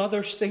 What will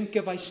others think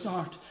if I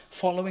start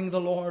following the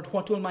Lord?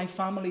 What will my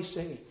family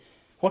say?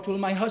 What will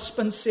my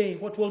husband say?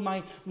 What will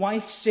my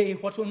wife say?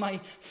 What will my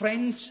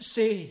friends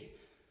say?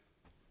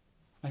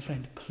 My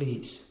friend,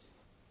 please,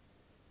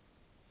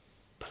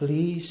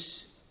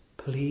 please,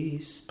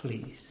 please,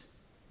 please,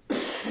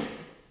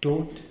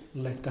 don't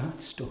let that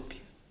stop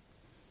you.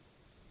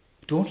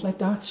 Don't let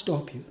that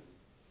stop you.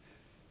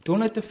 Don't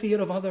let the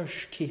fear of others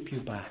keep you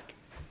back.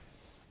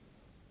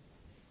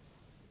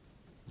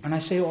 And I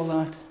say all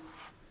that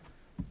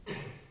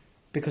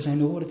because I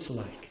know what it's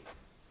like.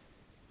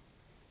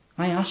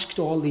 I asked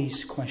all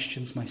these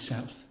questions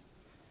myself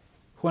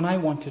when I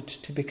wanted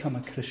to become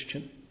a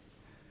Christian.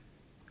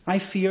 I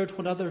feared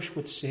what others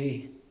would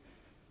say.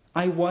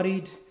 I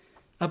worried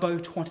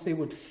about what they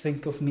would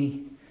think of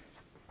me.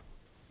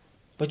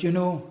 But you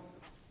know,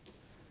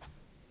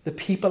 the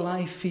people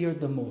I feared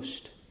the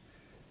most,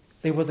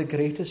 they were the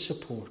greatest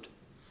support.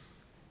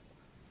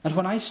 And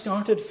when I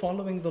started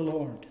following the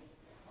Lord,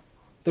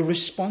 the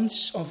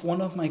response of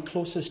one of my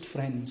closest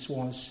friends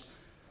was,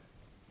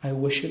 I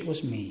wish it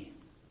was me.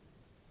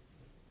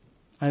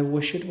 I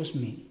wish it was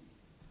me.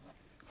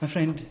 My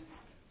friend,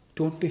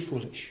 don't be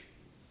foolish.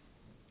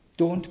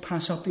 Don't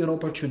pass up your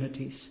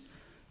opportunities.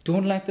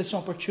 Don't let this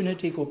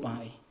opportunity go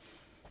by.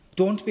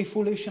 Don't be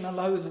foolish and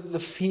allow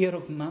the fear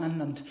of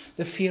man and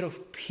the fear of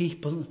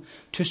people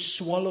to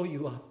swallow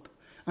you up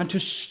and to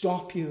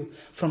stop you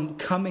from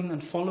coming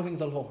and following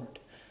the Lord.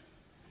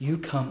 You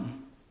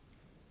come.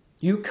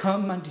 You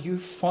come and you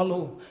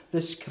follow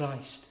this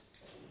Christ,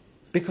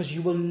 because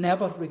you will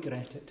never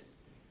regret it.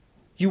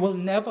 You will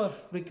never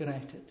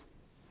regret it.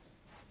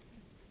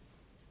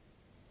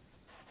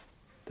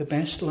 The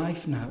best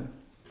life now,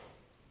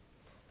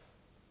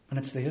 and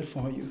it's there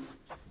for you.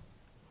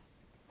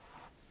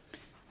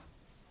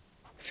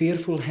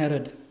 Fearful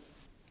Herod,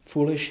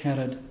 foolish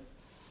Herod.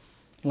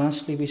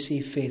 Lastly, we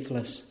see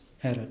faithless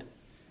Herod.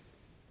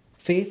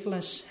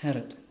 Faithless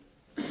Herod.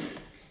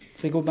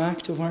 If we go back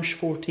to verse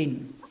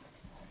 14.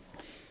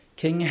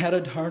 King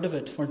Herod heard of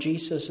it, for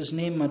Jesus, his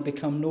name had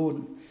become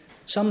known.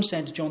 Some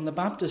said John the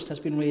Baptist has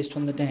been raised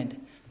from the dead.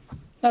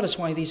 That is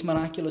why these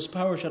miraculous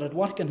powers are at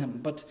work in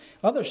him. But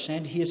others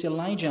said he is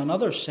Elijah, and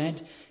others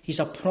said he's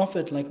a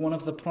prophet like one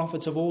of the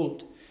prophets of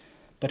old.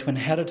 But when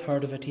Herod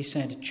heard of it, he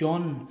said,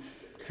 John,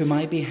 whom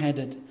I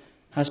beheaded,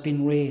 has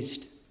been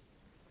raised.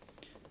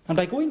 And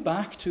by going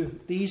back to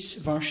these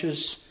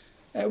verses,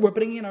 we're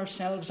bringing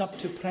ourselves up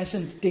to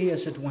present day,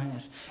 as it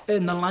were,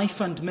 in the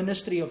life and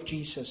ministry of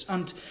Jesus.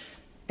 And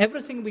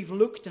everything we've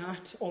looked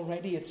at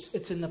already,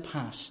 it's in the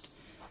past.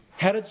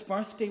 Herod's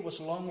birthday was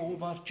long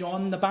over.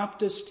 John the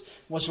Baptist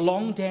was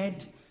long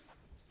dead.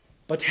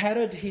 But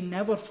Herod, he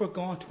never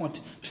forgot what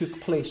took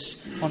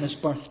place on his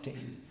birthday.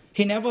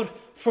 He never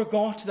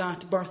forgot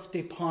that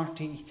birthday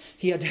party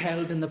he had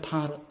held in the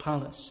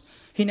palace.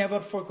 He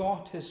never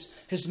forgot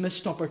his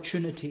missed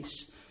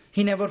opportunities.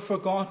 He never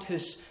forgot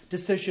his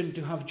decision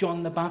to have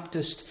John the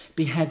Baptist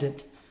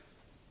beheaded.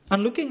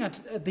 And looking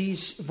at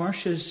these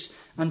verses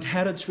and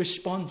Herod's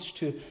response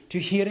to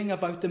hearing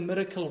about the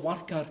miracle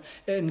worker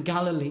in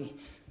Galilee,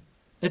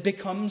 it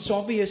becomes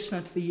obvious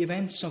that the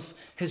events of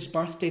his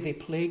birthday, they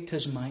plagued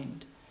his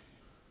mind.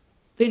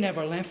 They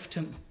never left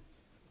him.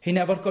 He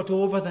never got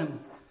over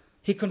them.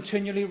 He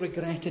continually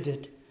regretted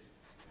it.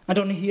 And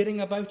on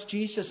hearing about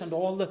Jesus and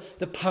all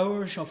the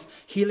powers of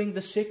healing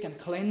the sick and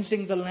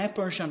cleansing the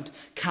lepers and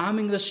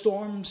calming the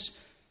storms,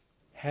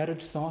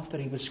 Herod thought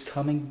that he was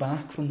coming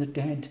back from the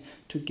dead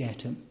to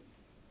get him.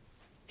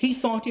 He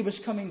thought he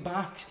was coming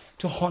back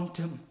to haunt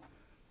him.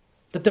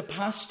 That the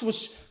past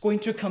was going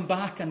to come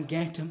back and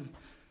get him.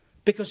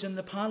 Because in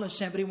the palace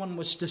everyone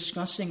was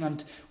discussing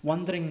and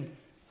wondering,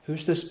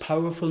 who's this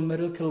powerful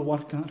miracle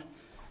worker?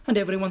 And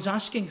everyone's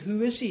asking,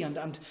 who is he?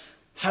 And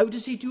how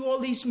does he do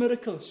all these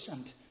miracles?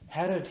 And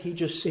Herod, he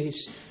just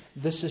says,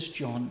 this is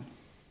John.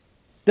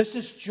 This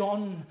is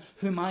John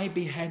whom I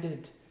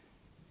beheaded.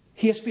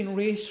 He has been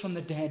raised from the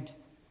dead.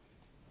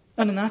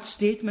 And in that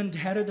statement,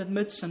 Herod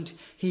admits and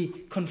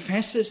he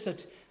confesses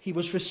that he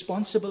was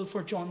responsible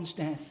for John's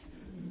death.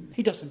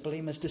 He doesn't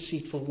blame his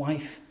deceitful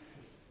wife.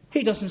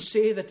 He doesn't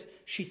say that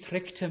she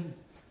tricked him.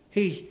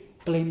 He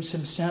blames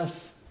himself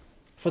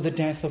for the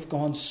death of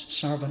God's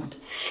servant.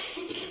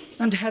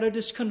 And Herod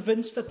is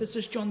convinced that this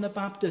is John the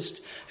Baptist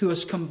who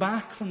has come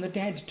back from the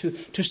dead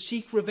to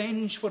seek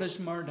revenge for his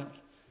murder.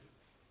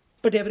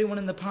 But everyone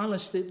in the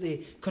palace,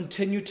 they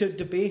continue to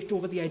debate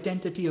over the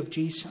identity of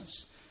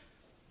Jesus.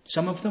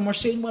 Some of them are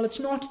saying, well, it's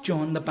not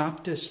John the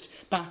Baptist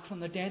back from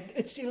the dead,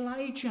 it's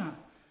Elijah.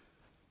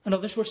 And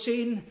others were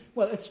saying,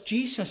 well, it's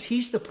Jesus,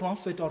 he's the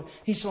prophet, or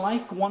he's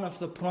like one of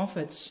the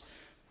prophets.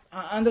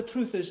 And the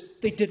truth is,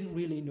 they didn't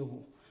really know.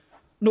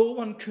 No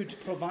one could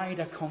provide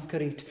a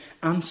concrete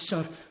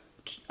answer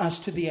as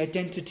to the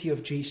identity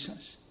of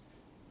Jesus.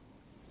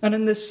 And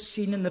in this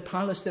scene in the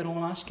palace, they're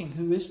all asking,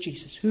 who is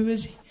Jesus? Who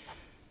is he?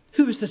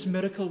 Who is this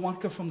miracle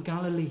worker from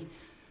Galilee?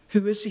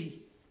 Who is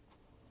he?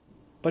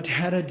 But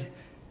Herod,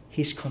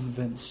 he's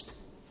convinced.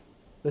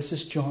 This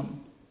is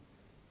John.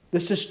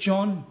 This is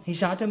John.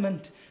 He's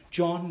adamant.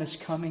 John is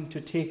coming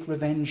to take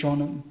revenge on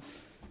him.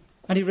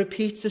 And he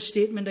repeats the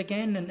statement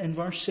again in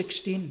verse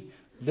 16.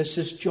 This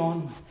is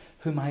John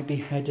whom I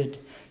beheaded.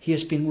 He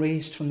has been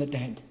raised from the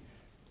dead.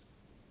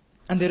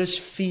 And there is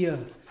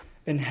fear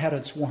in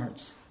Herod's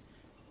words.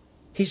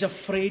 He's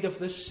afraid of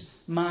this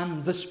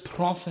man, this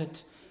prophet,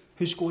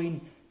 who's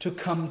going to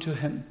come to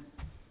him.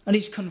 And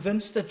he's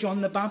convinced that John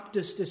the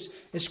Baptist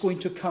is going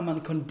to come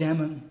and condemn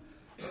him.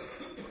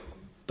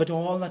 But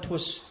all that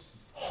was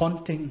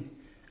haunting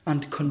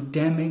and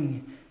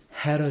condemning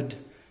Herod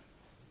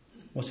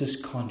was his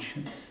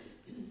conscience.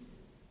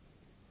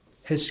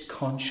 His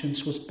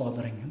conscience was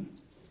bothering him.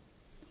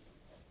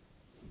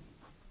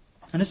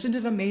 And isn't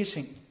it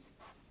amazing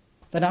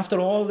that after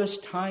all this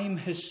time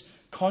his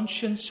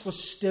conscience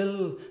was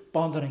still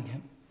bothering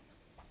him?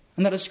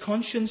 And that his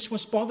conscience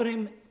was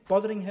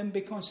bothering him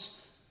because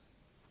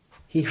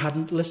he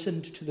hadn't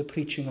listened to the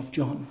preaching of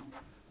John.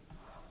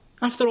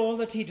 After all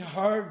that he'd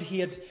heard,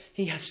 he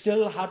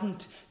still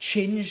hadn't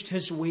changed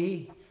his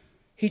way.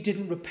 He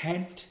didn't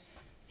repent.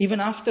 Even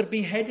after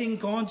beheading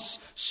God's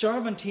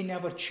servant, he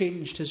never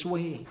changed his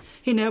way.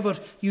 He never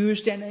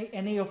used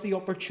any of the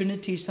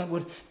opportunities that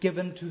were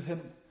given to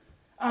him.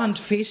 And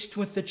faced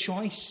with the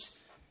choice,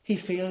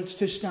 he failed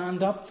to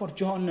stand up for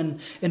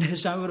John in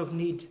his hour of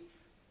need.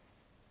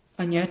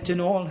 And yet in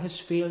all his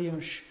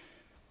failures,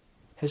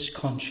 his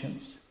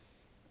conscience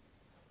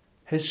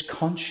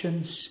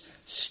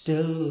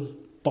still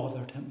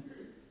bothered him.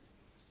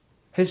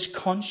 His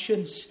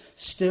conscience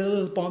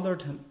still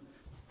bothered him.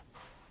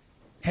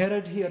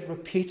 Herod, he had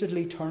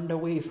repeatedly turned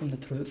away from the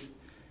truth.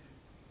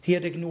 He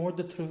had ignored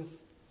the truth.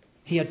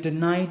 He had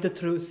denied the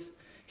truth.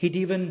 He'd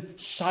even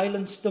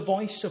silenced the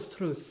voice of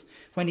truth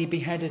when he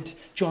beheaded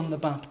John the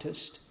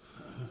Baptist.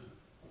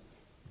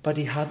 But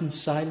he hadn't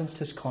silenced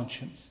his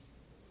conscience.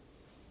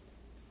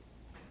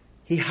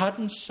 He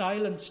hadn't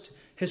silenced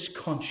his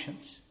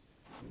conscience.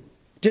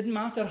 Didn't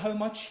matter how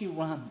much he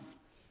ran.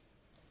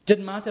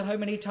 Didn't matter how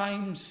many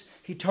times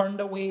he turned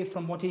away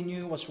from what he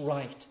knew was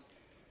right.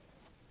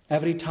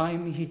 Every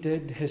time he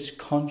did, his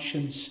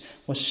conscience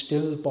was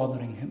still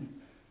bothering him,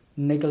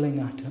 niggling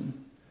at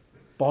him,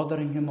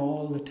 bothering him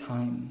all the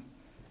time.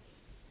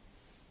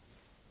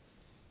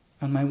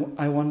 And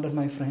I wonder,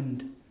 my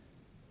friend,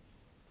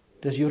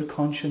 does your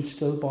conscience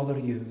still bother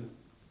you?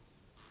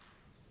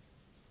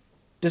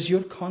 Does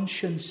your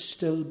conscience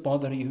still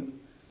bother you?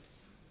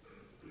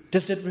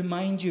 Does it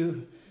remind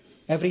you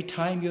every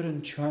time you're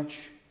in church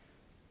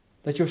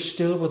that you're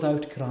still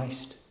without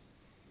Christ?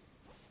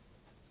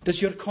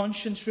 Does your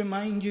conscience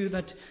remind you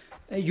that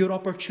your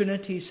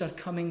opportunities are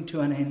coming to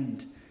an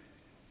end?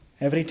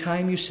 Every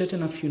time you sit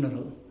in a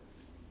funeral,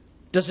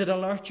 Does it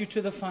alert you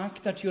to the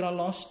fact that you're a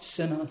lost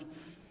sinner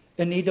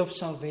in need of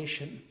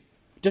salvation?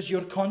 Does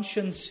your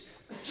conscience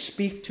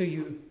speak to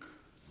you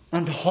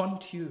and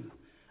haunt you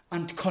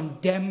and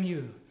condemn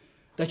you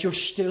that you're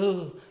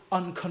still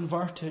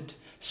unconverted,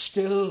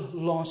 still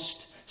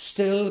lost,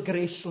 still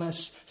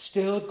graceless,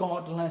 still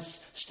godless,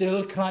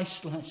 still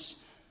Christless?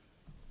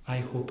 I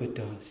hope it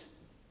does.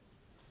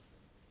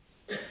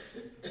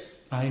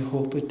 I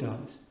hope it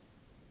does.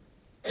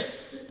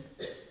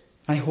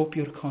 I hope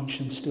your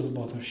conscience still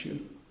bothers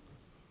you.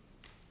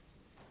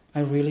 I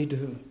really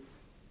do.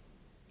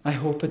 I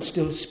hope it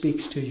still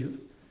speaks to you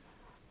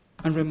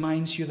and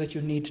reminds you that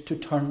you need to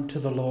turn to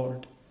the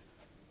Lord.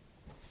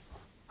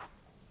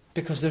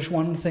 Because there's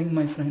one thing,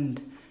 my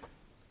friend.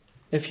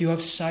 If you have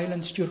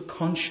silenced your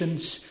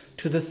conscience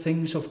to the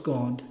things of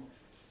God,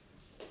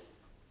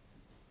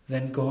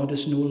 then God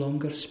is no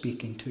longer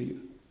speaking to you.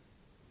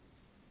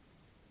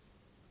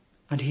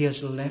 And He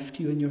has left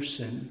you in your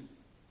sin.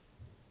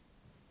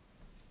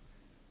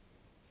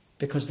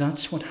 Because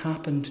that's what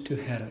happened to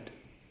Herod.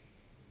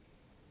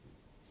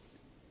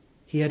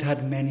 He had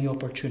had many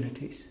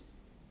opportunities.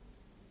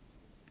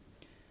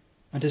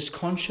 And his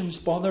conscience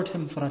bothered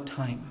him for a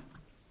time.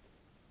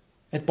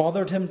 It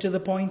bothered him to the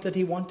point that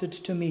he wanted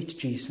to meet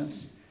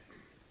Jesus.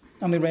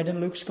 And we read in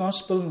Luke's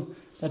Gospel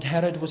that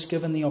Herod was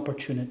given the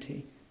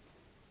opportunity.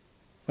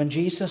 When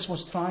Jesus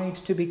was tried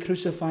to be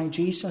crucified,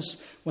 Jesus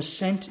was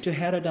sent to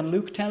Herod, and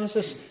Luke tells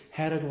us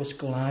Herod was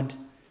glad.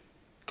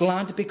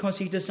 Glad because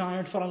he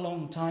desired for a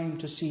long time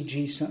to see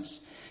Jesus.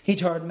 He'd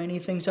heard many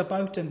things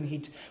about him.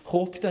 He'd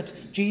hoped that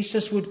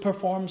Jesus would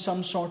perform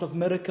some sort of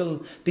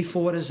miracle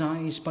before his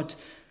eyes. But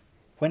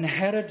when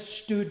Herod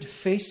stood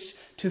face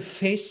to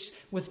face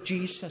with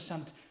Jesus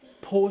and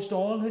posed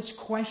all his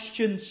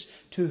questions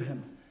to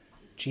him,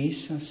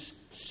 Jesus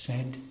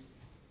said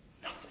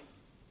nothing.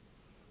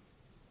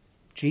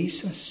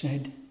 Jesus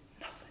said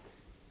nothing.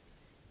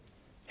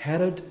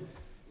 Herod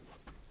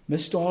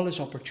missed all his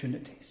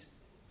opportunities.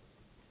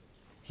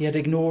 He had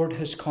ignored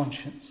his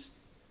conscience.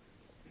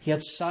 He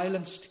had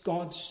silenced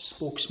God's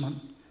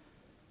spokesman.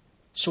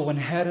 So when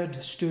Herod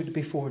stood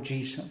before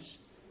Jesus,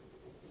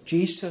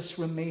 Jesus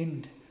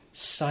remained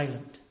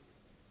silent.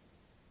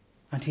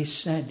 And he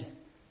said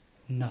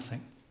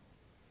nothing.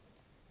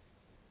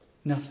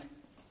 Nothing.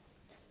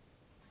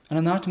 And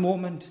in that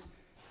moment,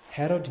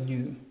 Herod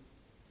knew.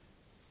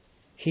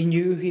 He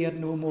knew he had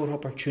no more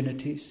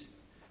opportunities.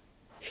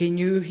 He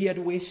knew he had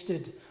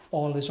wasted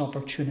all his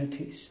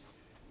opportunities.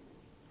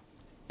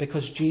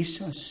 Because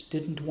Jesus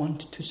didn't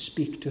want to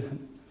speak to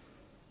him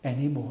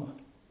anymore.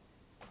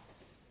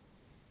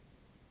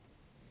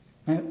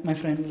 My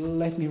friend,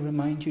 let me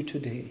remind you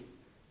today.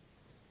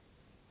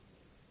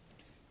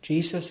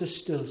 Jesus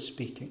is still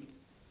speaking.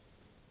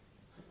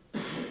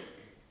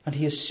 And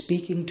He is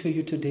speaking to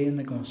you today in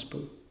the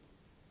Gospel.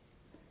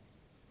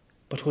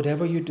 But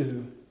whatever you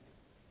do,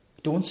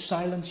 don't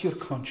silence your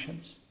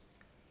conscience.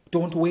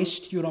 Don't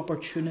waste your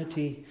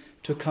opportunity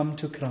to come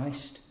to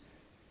Christ.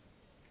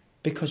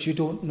 Because you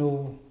don't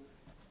know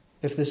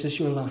if this is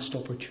your last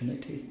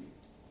opportunity.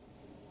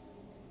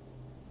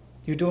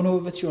 You don't know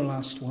if it's your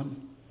last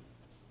one.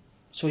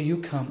 So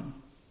you come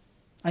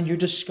and you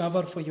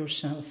discover for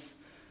yourself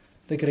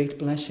the great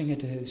blessing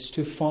it is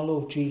to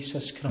follow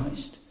Jesus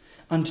Christ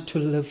and to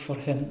live for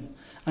Him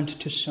and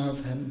to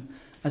serve Him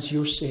as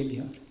your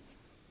Saviour.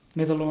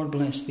 May the Lord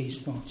bless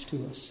these thoughts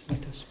to us.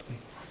 Let us pray.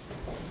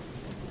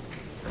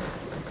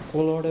 O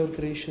Lord, our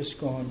gracious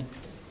God,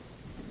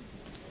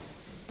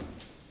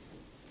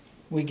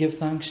 we give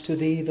thanks to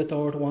Thee that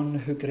Thou art one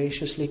who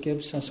graciously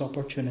gives us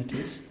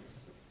opportunities.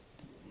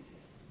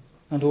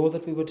 And oh,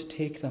 that we would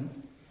take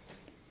them,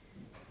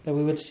 that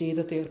we would see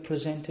that they are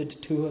presented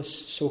to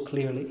us so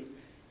clearly,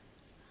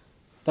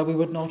 that we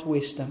would not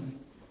waste them,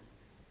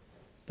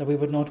 that we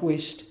would not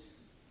waste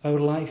our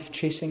life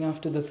chasing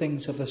after the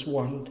things of this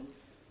world,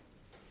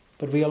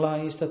 but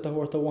realize that Thou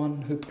art the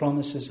one who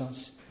promises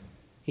us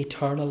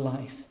eternal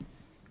life,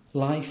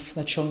 life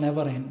that shall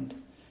never end.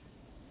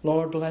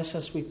 Lord, bless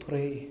us, we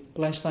pray.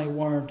 Bless Thy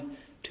word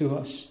to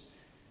us.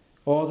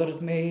 Oh, that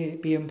it may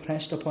be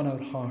impressed upon our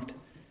heart,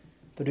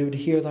 that we would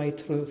hear Thy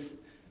truth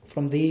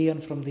from Thee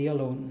and from Thee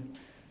alone.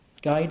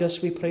 Guide us,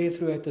 we pray,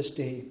 throughout this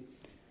day,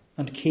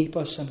 and keep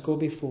us and go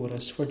before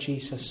us for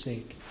Jesus'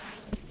 sake.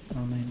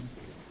 Amen.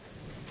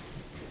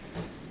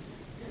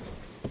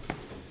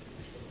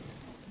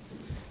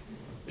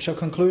 We shall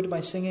conclude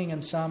by singing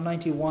in Psalm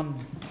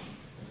 91.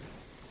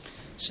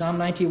 Psalm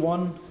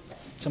 91,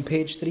 it's on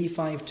page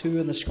 352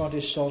 in the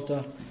Scottish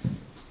Psalter.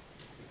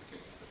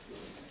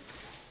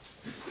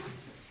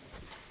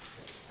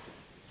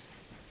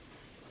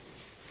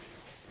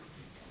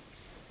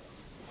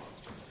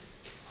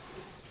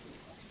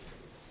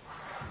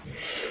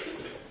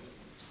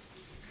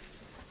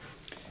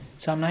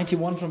 Psalm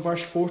 91 from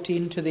verse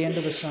 14 to the end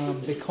of the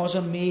psalm. Because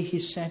on me He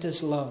set His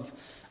love,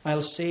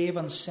 I'll save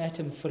and set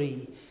him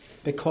free.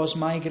 Because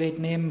my great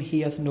name He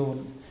hath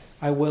known,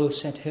 I will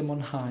set him on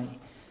high.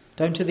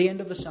 Down to the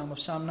end of the psalm, of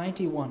Psalm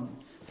 91,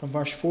 from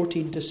verse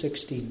 14 to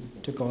 16,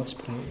 to God's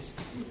praise.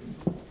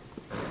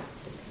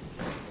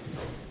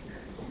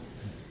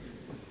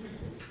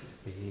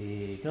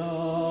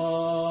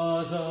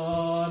 not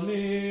on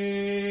me.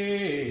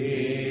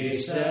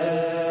 He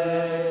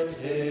set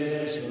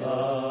his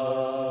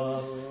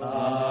love,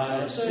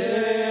 I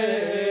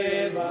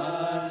save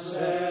and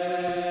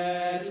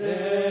set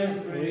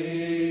him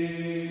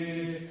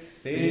free,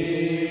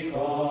 because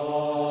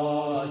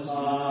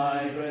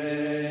my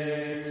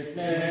great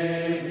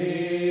name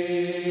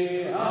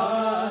he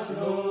hath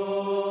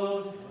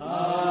known.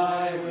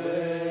 I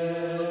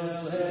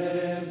will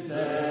him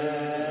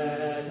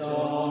set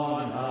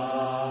on high.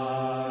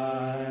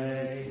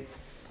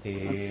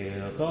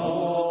 He'll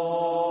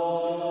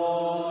call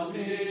on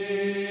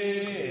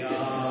me,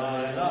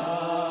 I'll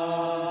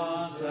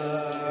answer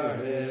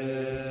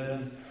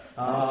him.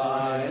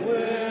 I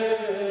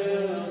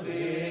will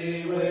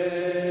be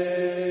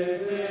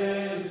with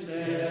him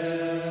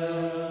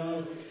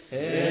still,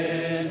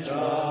 in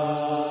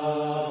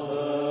trouble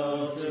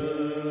to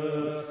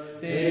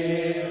deliver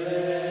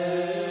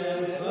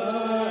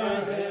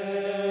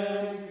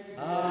him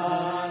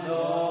and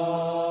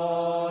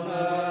honor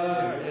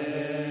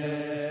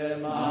him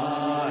I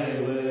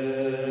will.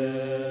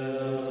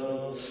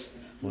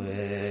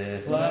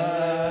 With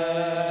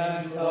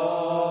length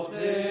of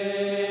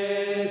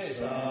days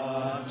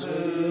unto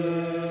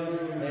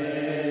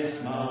his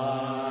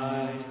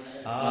mind,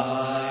 I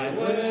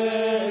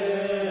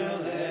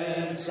will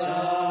him satisfy.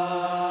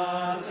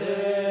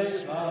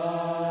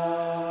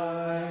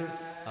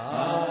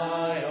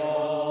 I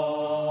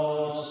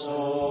also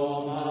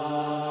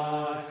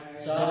my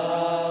salvation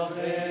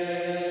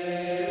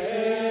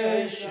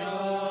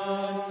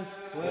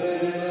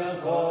will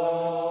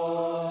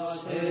cause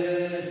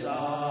his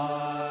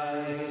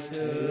eyes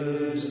to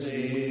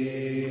see.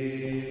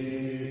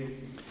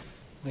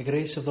 The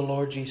grace of the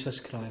Lord Jesus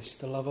Christ,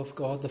 the love of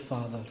God the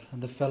Father,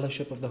 and the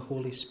fellowship of the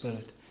Holy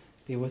Spirit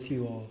be with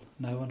you all,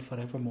 now and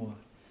forevermore.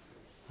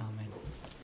 Amen.